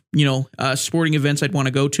 5, sporting events I'd want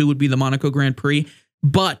to go to would be the Monaco Grand Prix.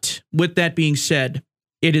 But with that being said,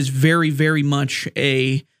 it is very, very much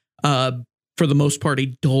for the most part, a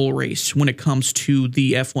dull race when it comes to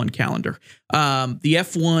the F1 calendar. The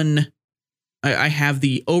F1, I have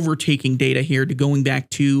the overtaking data here to going back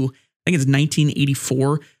to, I think it's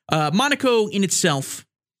 1984. Monaco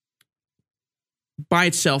by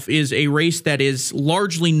itself is a race that is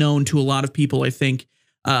largely known to a lot of people, I think,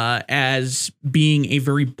 as being a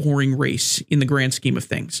very boring race in the grand scheme of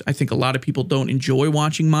things. I think a lot of people don't enjoy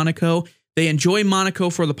watching Monaco. They enjoy Monaco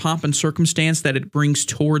for the pomp and circumstance that it brings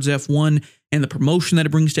towards F1 and the promotion that it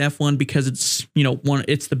brings to F1 because it's,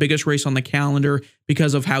 it's the biggest race on the calendar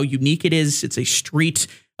because of how unique it is. It's a street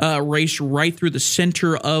race right through the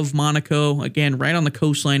center of Monaco, again, right on the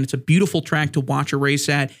coastline. It's a beautiful track to watch a race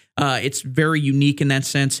at. It's very unique in that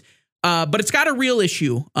sense. But it's got a real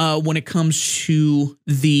issue when it comes to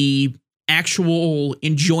the actual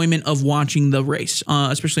enjoyment of watching the race,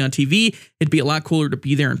 especially on TV. It'd be a lot cooler to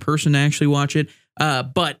be there in person to actually watch it.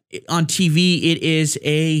 But on TV, it is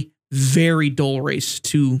a very dull race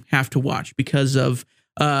to have to watch because of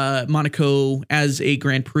Monaco as a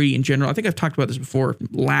Grand Prix in general. I think I've talked about this before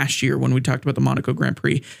last year when we talked about the Monaco Grand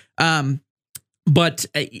Prix. But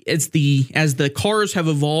as the cars have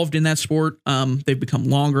evolved in that sport, they've become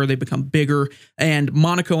longer, they've become bigger, and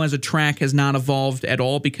Monaco as a track has not evolved at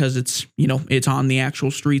all because it's on the actual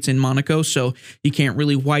streets in Monaco, so you can't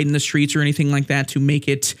really widen the streets or anything like that to make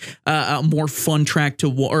it a more fun track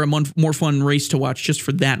or a more fun race to watch. Just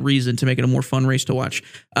for that reason, to make it a more fun race to watch.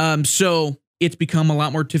 So it's become a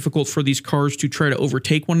lot more difficult for these cars to try to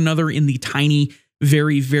overtake one another in the tiny,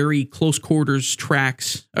 very, very close quarters track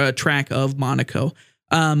of Monaco.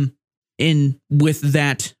 And with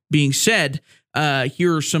that being said,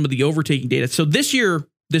 here are some of the overtaking data. So this year,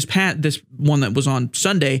 this one that was on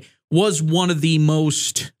Sunday was one of the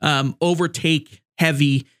most overtake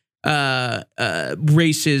heavy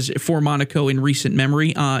races for Monaco in recent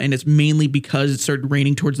memory. And it's mainly because it started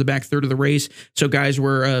raining towards the back third of the race. So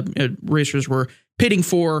racers were pitting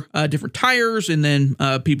for different tires, and then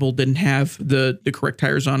people didn't have the correct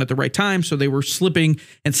tires on at the right time, so they were slipping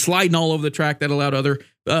and sliding all over the track. That allowed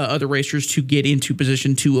other racers to get into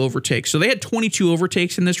position to overtake. So they had 22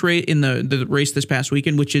 overtakes in this race, in the race this past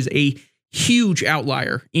weekend, which is a huge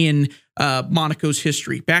outlier in Monaco's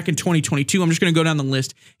history. Back in 2022, I'm just going to go down the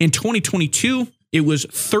list. In 2022, it was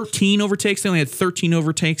 13 overtakes. They only had 13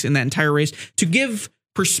 overtakes in that entire race. To give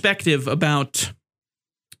perspective about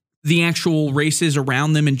the actual races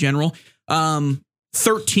around them in general,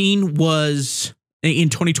 13 was in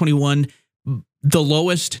 2021 the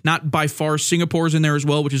lowest, not by far. Singapore's in there as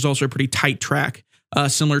well, which is also a pretty tight track,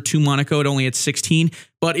 similar to Monaco. It only had 16.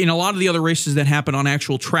 But in a lot of the other races that happened on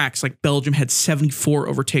actual tracks, like Belgium had 74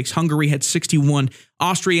 overtakes, Hungary had 61,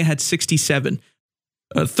 Austria had 67.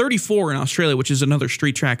 34 in Australia, which is another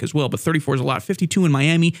street track as well, but 34 is a lot. 52 in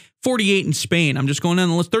Miami, 48 in Spain. I'm just going down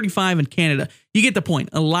the list. 35 in Canada. You get the point.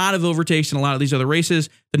 A lot of overtakes in a lot of these other races.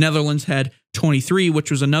 The Netherlands had 23,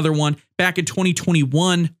 which was another one. Back in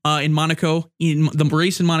 2021 in Monaco, in the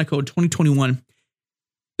race in Monaco in 2021,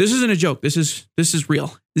 this isn't a joke. This is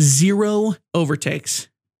real. 0 overtakes.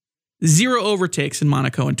 0 overtakes in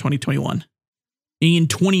Monaco in 2021. In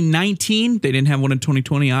 2019, they didn't have one in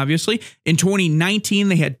 2020, obviously. In 2019,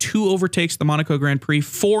 they had 2 overtakes at the Monaco Grand Prix,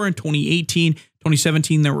 4 in 2018.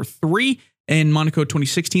 2017, there were 3. In Monaco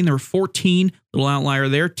 2016, there were 14. Little outlier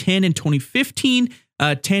there. 10 in 2015.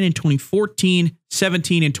 10 in 2014,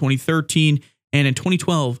 17 in 2013, and in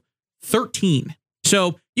 2012, 13.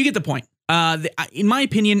 So you get the point. In my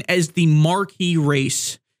opinion, as the marquee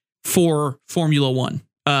race for Formula One,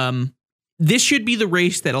 this should be the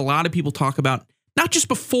race that a lot of people talk about, not just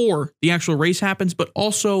before the actual race happens, but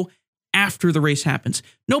also after the race happens.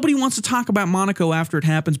 Nobody wants to talk about Monaco after it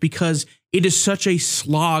happens because it is such a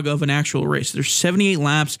slog of an actual race. There's 78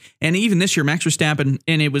 laps, and even this year, Max Verstappen,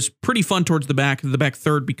 and it was pretty fun towards the back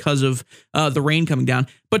third because of the rain coming down.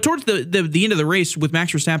 But towards the end of the race, with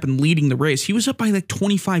Max Verstappen leading the race, he was up by like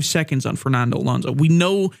 25 seconds on Fernando Alonso. We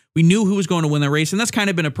knew who was going to win that race, and that's kind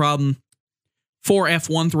of been a problem for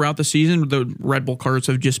F1 throughout the season. The Red Bull cars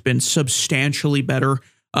have just been substantially better,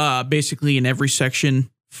 basically in every section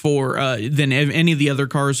than any of the other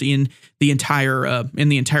cars in the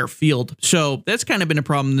entire field. So that's kind of been a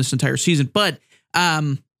problem this entire season. But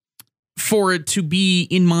for it to be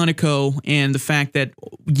in Monaco, and the fact that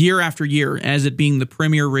year after year, as it being the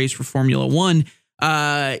premier race for Formula One,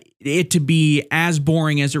 it to be as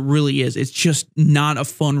boring as it really is, it's just not a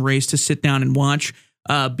fun race to sit down and watch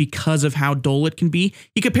because of how dull it can be.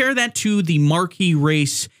 You compare that to the marquee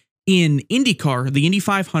race in IndyCar, the Indy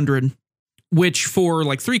 500, which for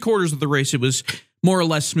like 3/4 of the race, it was more or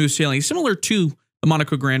less smooth sailing, similar to the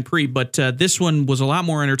Monaco Grand Prix. But this one was a lot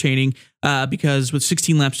more entertaining because with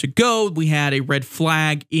 16 laps to go, we had a red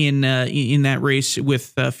flag in that race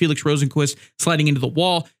with Felix Rosenqvist sliding into the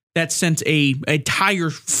wall. That sent a tire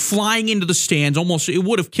flying into the stands. Almost, it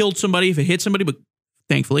would have killed somebody if it hit somebody, but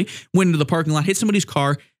thankfully went into the parking lot, hit somebody's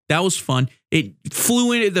car. That was fun. It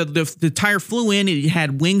flew in, the tire flew in. It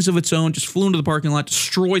had wings of its own, just flew into the parking lot,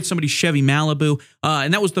 destroyed somebody's Chevy Malibu.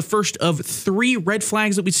 And that was the first of 3 red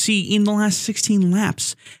flags that we see in the last 16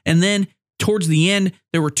 laps. And then towards the end,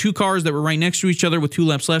 there were 2 cars that were right next to each other with 2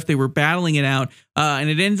 laps left. They were battling it out. And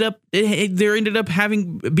there ended up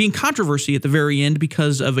being controversy at the very end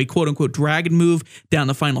because of a quote unquote dragon move down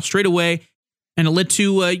the final straightaway. And it led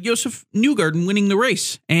to Josef Newgarden winning the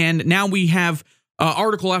race. And now we have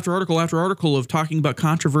article after article after article of talking about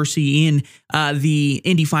controversy in the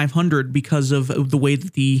Indy 500 because of the way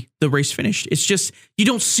that the race finished. It's just, you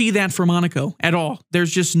don't see that for Monaco at all.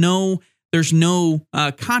 There's no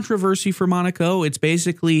controversy for Monaco. It's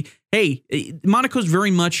basically, hey, Monaco's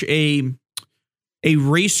very much a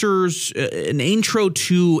racer's an intro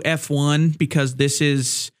to F1 because this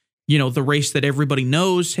is, the race that everybody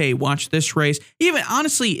knows. Hey, watch this race. Even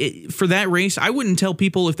honestly, for that race, I wouldn't tell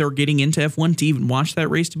people if they're getting into F1 to even watch that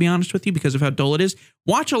race, to be honest with you, because of how dull it is.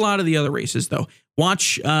 Watch a lot of the other races, though.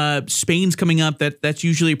 Watch Spain's coming up. That's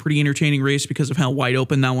usually a pretty entertaining race because of how wide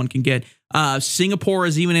open that one can get. Singapore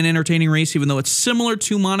is even an entertaining race, even though it's similar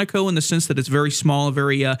to Monaco in the sense that it's very small,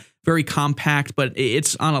 very compact, but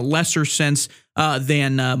it's on a lesser sense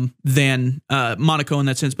than Monaco in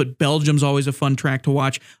that sense. But Belgium's always a fun track to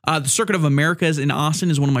watch. The Circuit of Americas in Austin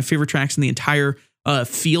is one of my favorite tracks in the entire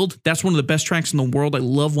field. That's one of the best tracks in the world. I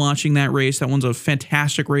love watching that race. That one's a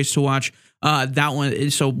fantastic race to watch. That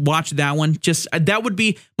one, so watch that one. Just that would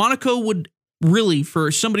be, Monaco would really,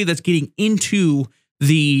 for somebody that's getting into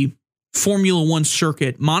the Formula One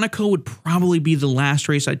circuit, Monaco would probably be the last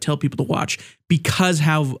race I'd tell people to watch because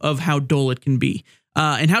of how dull it can be.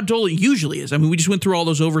 And how dull it usually is. I mean, we just went through all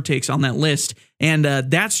those overtakes on that list, and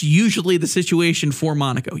that's usually the situation for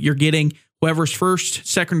Monaco. You're getting whoever's first,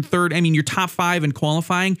 second, third. I mean, your top 5 in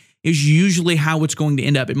qualifying is usually how it's going to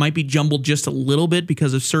end up. It might be jumbled just a little bit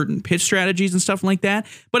because of certain pit strategies and stuff like that,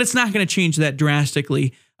 but it's not going to change that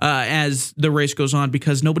drastically as the race goes on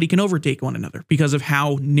because nobody can overtake one another because of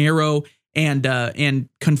how narrow and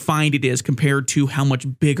confined it is compared to how much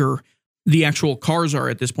bigger the actual cars are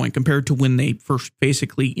at this point compared to when they first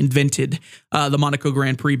basically invented the Monaco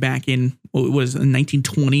Grand Prix back in, what was it, the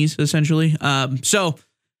 1920s, essentially. So,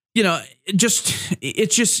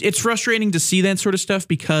 it's frustrating to see that sort of stuff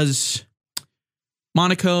because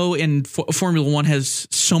Monaco and Formula One has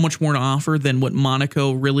so much more to offer than what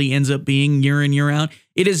Monaco really ends up being year in, year out.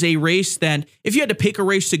 It is a race that if you had to pick a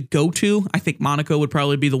race to go to, I think Monaco would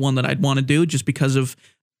probably be the one that I'd want to do just because of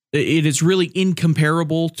it is really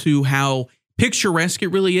incomparable to how picturesque it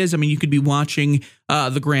really is. I mean, you could be watching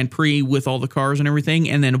the Grand Prix with all the cars and everything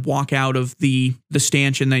and then walk out of the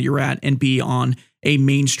stanchion that you're at and be on a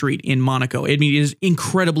main street in Monaco. I mean, it is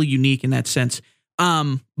incredibly unique in that sense.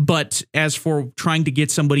 But as for trying to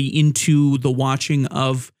get somebody into the watching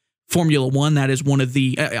of Formula One, that is one of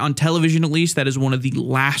the, on television at least, that is one of the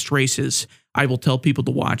last races I will tell people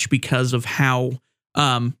to watch because of how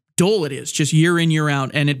dull it is, just year in, year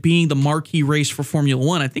out. And it being the marquee race for Formula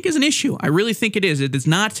One, I think is an issue. I really think it is. It is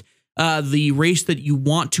not the race that you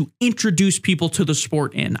want to introduce people to the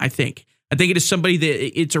sport in, I think. I think it is somebody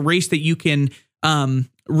that it's a race that you can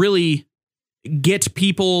really get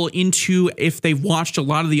people into if they've watched a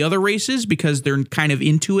lot of the other races, because they're kind of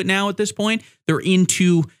into it now at this point. They're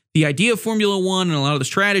into the idea of Formula One and a lot of the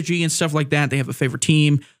strategy and stuff like that. They have a favorite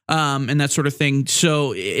team and that sort of thing.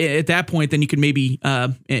 So at that point, then you can maybe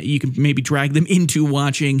drag them into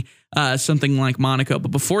watching something like Monaco.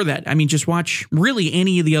 But before that, I mean, just watch really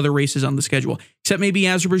any of the other races on the schedule, except maybe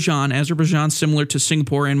Azerbaijan. Azerbaijan's similar to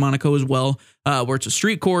Singapore and Monaco as well, where it's a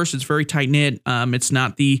street course. It's very tight knit. It's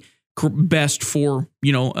not the best for,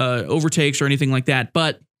 overtakes or anything like that.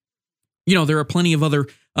 But, there are plenty of other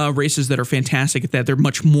races that are fantastic at that. They're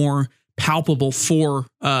much more palpable for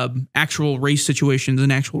actual race situations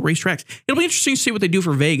and actual racetracks. It'll be interesting to see what they do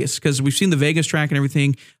for Vegas, because we've seen the Vegas track and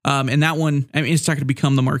everything. And that one, I mean, it's not going to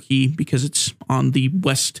become the marquee because it's on the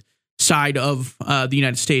west side of the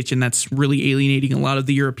United States, and that's really alienating a lot of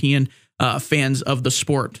the European fans of the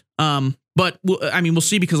sport. But we'll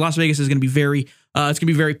see, because Las Vegas is going to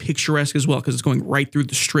be very picturesque as well, because it's going right through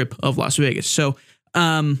the strip of Las Vegas. So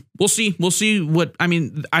we'll see what, I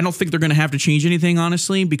don't think they're going to have to change anything,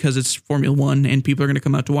 honestly, because it's Formula One and people are going to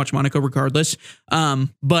come out to watch Monaco regardless.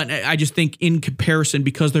 But I just think in comparison,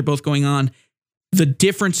 because they're both going on, the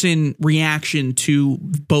difference in reaction to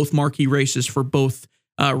both marquee races for both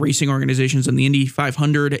racing organizations and the Indy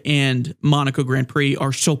 500 and Monaco Grand Prix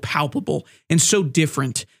are so palpable and so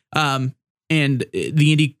different. And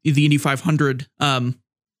the Indy 500, a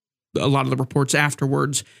lot of the reports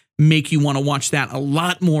afterwards make you want to watch that a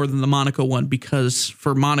lot more than the Monaco one, because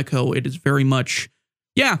for Monaco, it is very much,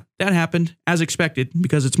 yeah, that happened as expected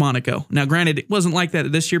because it's Monaco. Now, granted, it wasn't like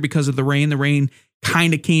that this year because of the rain. The rain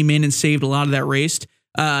kind of came in and saved a lot of that race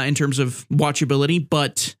in terms of watchability.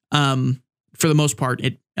 But for the most part,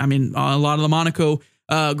 a lot of the Monaco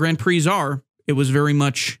Grand Prix it was very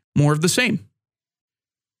much more of the same.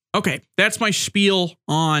 Okay, that's my spiel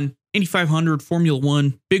on Indy 500, Formula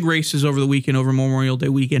One, big races over the weekend, over Memorial Day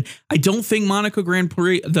weekend. I don't think Monaco Grand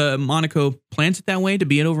Prix, the Monaco plans it that way to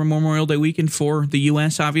be it over Memorial Day weekend for the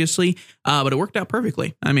U.S., obviously, but it worked out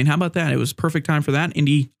perfectly. I mean, how about that? It was perfect time for that.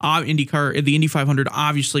 The Indy 500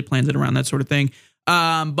 obviously plans it around that sort of thing.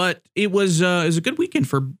 But it was a good weekend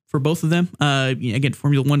for both of them. Again,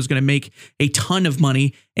 Formula One is going to make a ton of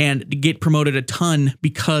money and get promoted a ton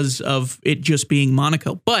because of it just being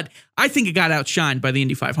Monaco. But I think it got outshined by the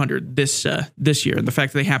Indy 500 this year. And the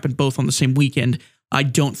fact that they happened both on the same weekend, I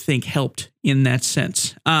don't think helped in that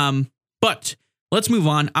sense. But let's move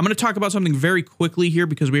on. I'm going to talk about something very quickly here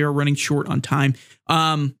because we are running short on time.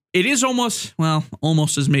 It is almost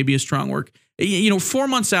is maybe a strong word. 4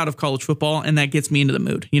 months out of college football, and that gets me into the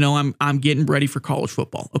mood. I'm getting ready for college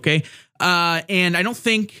football, okay? And I don't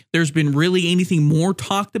think there's been really anything more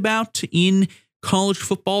talked about in college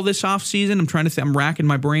football this offseason. I'm racking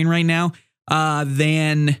my brain right now,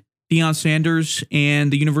 than Deion Sanders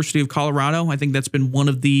and the University of Colorado. I think that's been one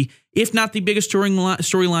of the, if not the biggest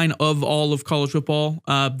storyline of all of college football,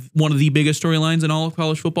 one of the biggest storylines in all of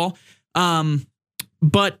college football.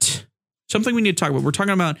 But something we need to talk about. We're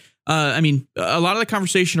talking about, a lot of the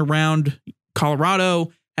conversation around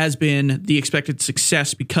Colorado has been the expected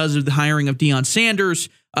success because of the hiring of Deion Sanders,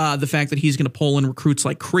 the fact that he's going to pull in recruits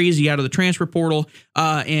like crazy out of the transfer portal,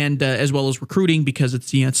 and as well as recruiting because it's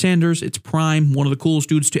Deion Sanders. It's prime, one of the coolest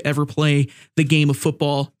dudes to ever play the game of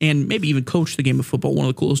football and maybe even coach the game of football. One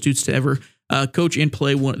of the coolest dudes to ever coach and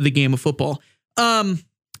play the game of football.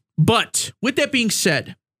 But with that being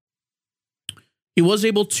said, he was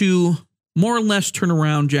able to more or less turn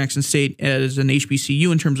around Jackson State as an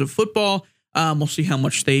HBCU in terms of football. We'll see how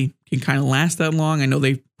much they can kind of last that long. I know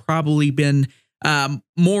they've probably been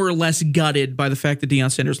more or less gutted by the fact that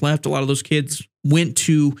Deion Sanders left. A lot of those kids went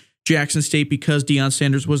to Jackson State because Deion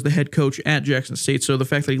Sanders was the head coach at Jackson State. So the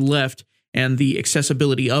fact that he left and the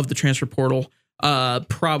accessibility of the transfer portal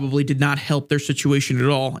probably did not help their situation at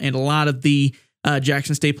all. And a lot of the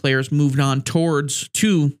Jackson State players moved on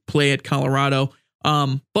to play at Colorado.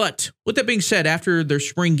 But with that being said, after their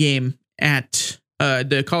spring game at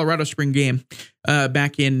the Colorado spring game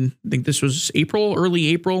back in, I think this was early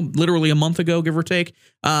April, literally a month ago, give or take,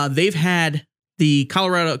 they've had the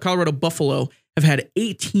Colorado Buffalo have had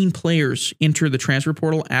 18 players enter the transfer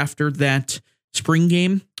portal after that spring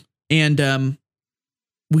game. And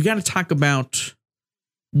we got to talk about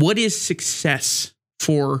what is success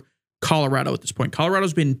for Colorado at this point.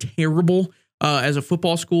 Colorado's been terrible as a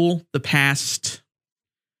football school the past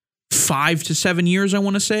 5 to 7 years, I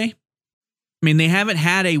want to say. I mean, they haven't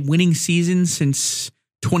had a winning season since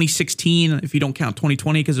 2016, if you don't count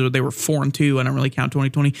 2020, because they were 4-2. I don't really count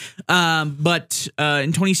 2020. But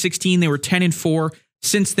in 2016, they were 10-4.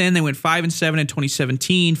 Since then, they went 5-7 in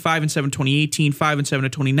 2017, 5-7 2018, 5-7 in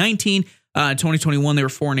 2019. 2021, they were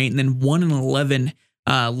 4-8, and then 1-11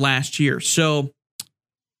 last year. So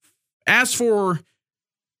as for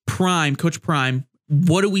Coach Prime,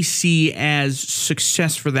 what do we see as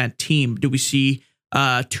success for that team? Do we see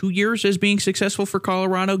 2 years as being successful for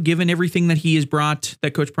Colorado, given everything that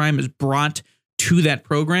that Coach Prime has brought to that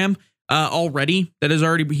program already? He's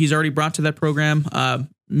already brought to that program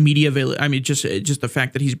media availability. I mean, just the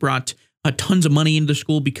fact that he's brought tons of money into the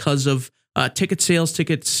school because of ticket sales.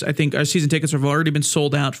 I think season tickets have already been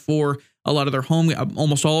sold out for a lot of their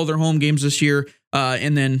almost all of their home games this year,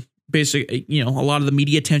 and then basically, a lot of the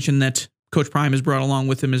media attention that Coach Prime has brought along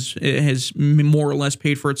with him has more or less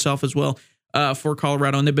paid for itself as well for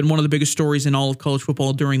Colorado. And they've been one of the biggest stories in all of college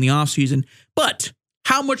football during the offseason. But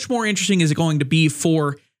how much more interesting is it going to be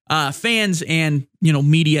for fans and,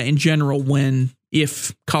 media in general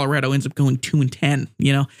if Colorado ends up going 2-10?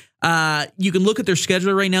 You can look at their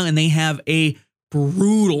schedule right now, and they have a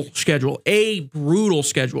brutal schedule. They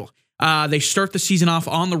start the season off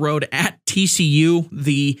on the road at TCU,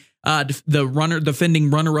 the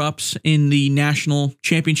defending runner-ups in the national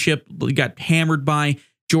championship. They got hammered by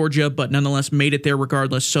Georgia, but nonetheless made it there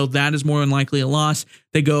regardless. So that is more than likely a loss.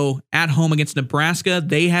 They go at home against Nebraska.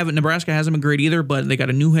 Nebraska hasn't been great either, but they got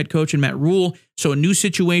a new head coach in Matt Rule. So a new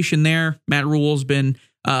situation there. Matt Rule's been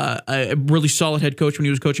a really solid head coach when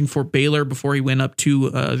he was coaching for Baylor before he went up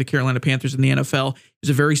to the Carolina Panthers in the NFL. He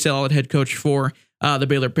was a very solid head coach for the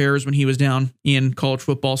Baylor Bears when he was down in college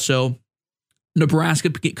football. So Nebraska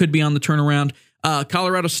could be on the turnaround.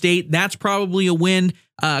 Colorado State, that's probably a win.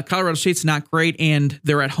 Colorado State's not great, and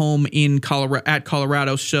they're at home at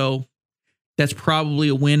Colorado, so that's probably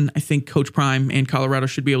a win. I think Coach Prime and Colorado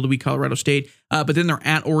should be able to beat Colorado State. But then they're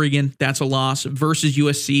at Oregon, that's a loss. Versus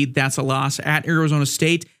USC, that's a loss. At Arizona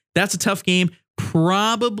State, that's a tough game,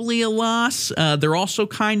 probably a loss. They're also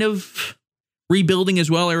kind of rebuilding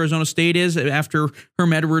as well. Arizona State is, after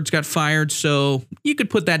Herm Edwards got fired, so you could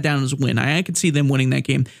put that down as a win. I could see them winning that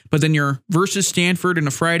game. But then you're versus Stanford in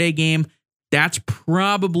a Friday game, that's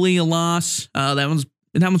probably a loss. That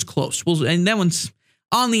one's close. And that one's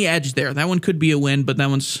on the edge there. That one could be a win, but I'm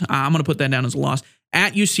going to put that down as a loss.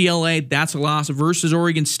 At UCLA, that's a loss. Versus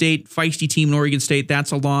Oregon State, feisty team in Oregon State,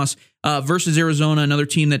 that's a loss. Versus Arizona, another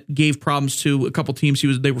team that gave problems to a couple teams.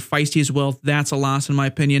 They were feisty as well. That's a loss in my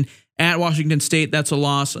opinion. At Washington State, that's a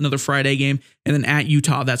loss. Another Friday game. And then at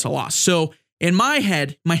Utah, that's a loss. So in my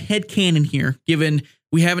head canon here, given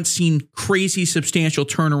we haven't seen crazy substantial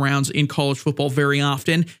turnarounds in college football very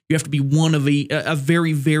often, you have to be one of a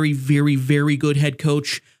very, very, very, very good head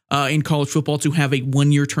coach in college football to have a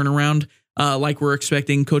 1-year turnaround like we're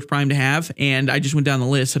expecting Coach Prime to have. And I just went down the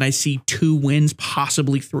list and I see 2 wins,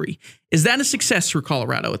 possibly 3. Is that a success for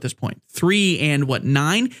Colorado at this point? 3 and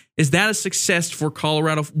 9? Is that a success for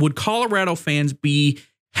Colorado? Would Colorado fans be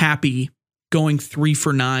happy going 3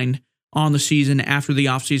 for 9 on the season after the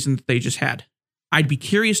offseason that they just had? I'd be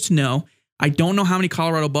curious to know. I don't know how many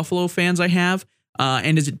Colorado Buffalo fans I have.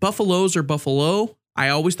 And is it Buffaloes or Buffalo? I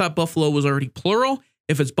always thought Buffalo was already plural.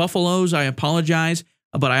 If it's Buffaloes, I apologize.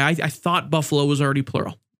 But I thought Buffalo was already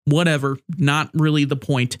plural. Whatever, not really the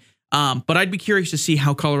point. But I'd be curious to see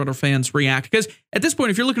how Colorado fans react. Because at this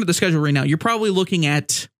point, if you're looking at the schedule right now, you're probably looking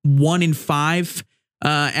at 1-5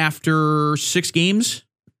 after 6 games,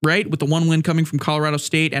 right? With the 1 win coming from Colorado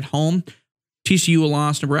State at home. TCU a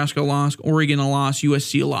loss, Nebraska a loss, Oregon a loss,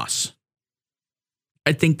 USC a loss.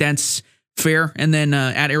 I think that's fair. And then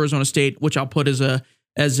at Arizona State, which I'll put as a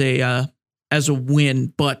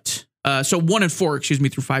win, but so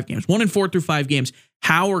 1-4, through 5 games. 1-4 through 5 games.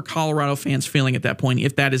 How are Colorado fans feeling at that point,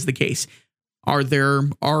 if that is the case? Are there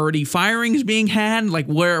already firings being had? Like,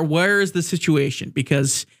 where is the situation?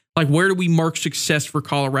 Because, like, where do we mark success for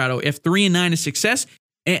Colorado? If 3-9 is success,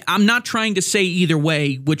 I'm not trying to say either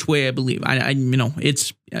way which way I believe.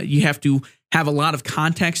 It's you have to have a lot of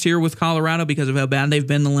context here with Colorado because of how bad they've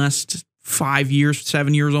been the last 5 years,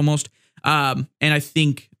 7 years almost. And I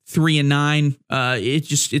think 3-9,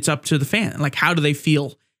 it's up to the fan. Like, how do they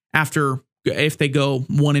feel if they go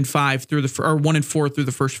 1-5 through 1-4 through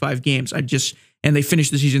the first 5 games? And they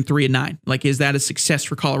finish the season 3-9. Like, is that a success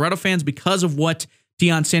for Colorado fans because of what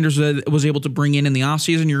Deion Sanders was able to bring in the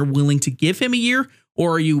offseason? You're willing to give him a year,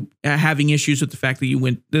 or are you having issues with the fact that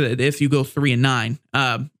if you go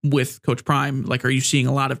 3-9 with Coach Prime? Like, are you seeing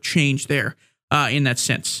a lot of change there in that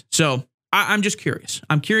sense? So I'm just curious.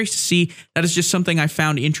 I'm curious to see. That is just something I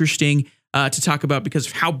found interesting to talk about because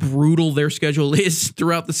of how brutal their schedule is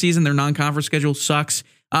throughout the season. Their non-conference schedule sucks.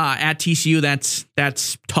 At TCU,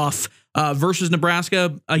 that's tough. versus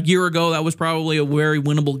Nebraska a year ago, that was probably a very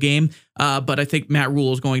winnable game. But I think Matt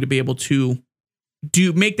Rule is going to be able to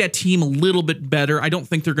make that team a little bit better. I don't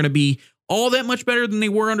think they're going to be all that much better than they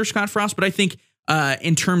were under Scott Frost, but I think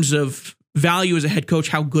in terms of value as a head coach,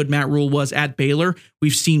 how good Matt Rule was at Baylor,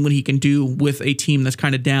 we've seen what he can do with a team that's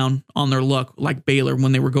kind of down on their luck, like Baylor,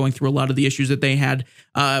 when they were going through a lot of the issues that they had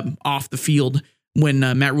off the field. When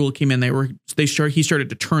Matt Rule came in, he started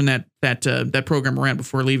to turn that program around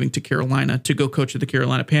before leaving to Carolina to go coach the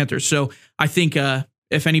Carolina Panthers. So I think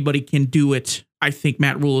if anybody can do it, I think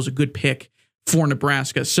Matt Rule is a good pick for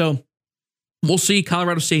Nebraska. So we'll see.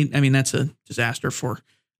 Colorado State, I mean, that's a disaster for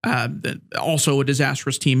also a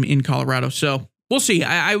disastrous team in Colorado. So we'll see.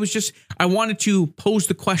 I wanted to pose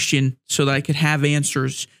the question so that I could have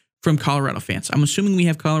answers from Colorado fans. I'm assuming we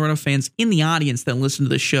have Colorado fans in the audience that listen to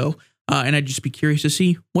this show. And I'd just be curious to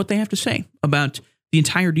see what they have to say about the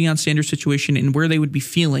entire Deion Sanders situation and where they would be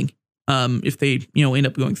feeling if they, end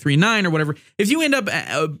up going 3-9 or whatever. If you end up,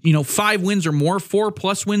 5 wins or more,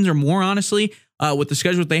 4+ wins or more, honestly, with the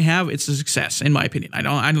schedule that they have, it's a success, in my opinion. I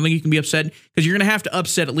don't think you can be upset because you're going to have to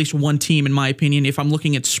upset at least one team, in my opinion. If I'm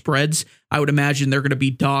looking at spreads, I would imagine they're going to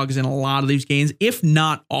be dogs in a lot of these games, if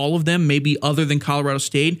not all of them, maybe other than Colorado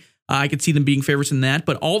State. I could see them being favorites in that,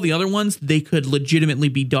 but all the other ones, they could legitimately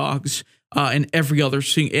be dogs in every other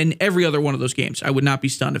one of those games. I would not be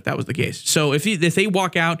stunned if that was the case. So if they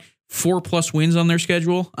walk out 4+ wins on their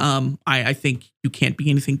schedule, I think you can't be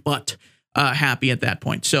anything but happy at that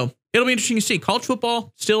point. So it'll be interesting to see. College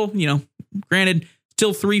football still, granted,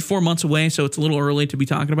 still 3-4 months away, so it's a little early to be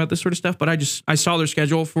talking about this sort of stuff. But I saw their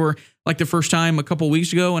schedule for like the first time a couple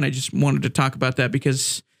weeks ago, and I just wanted to talk about that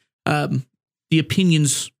because the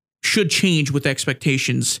opinions should change with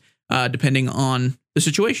expectations depending on the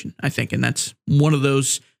situation, I think. And that's one of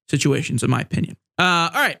those situations, in my opinion.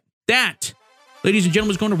 All right. That, ladies and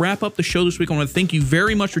gentlemen, is going to wrap up the show this week. I want to thank you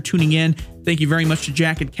very much for tuning in. Thank you very much to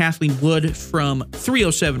Jack and Kathleen Wood from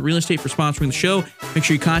 307 Real Estate for sponsoring the show. Make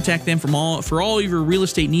sure you contact them for all of your real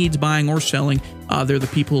estate needs, buying or selling. They're the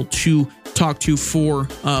people to talk to for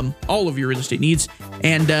all of your real estate needs.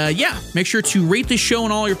 And make sure to rate this show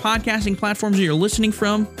on all your podcasting platforms that you're listening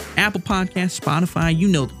from. Apple Podcasts, Spotify, you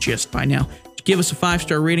know the gist by now. Give us a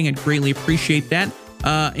 5-star rating. I'd greatly appreciate that.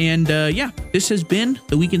 This has been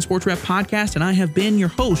the Weekend Sports Wrap Podcast, and I have been your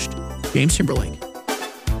host, James Timberlake.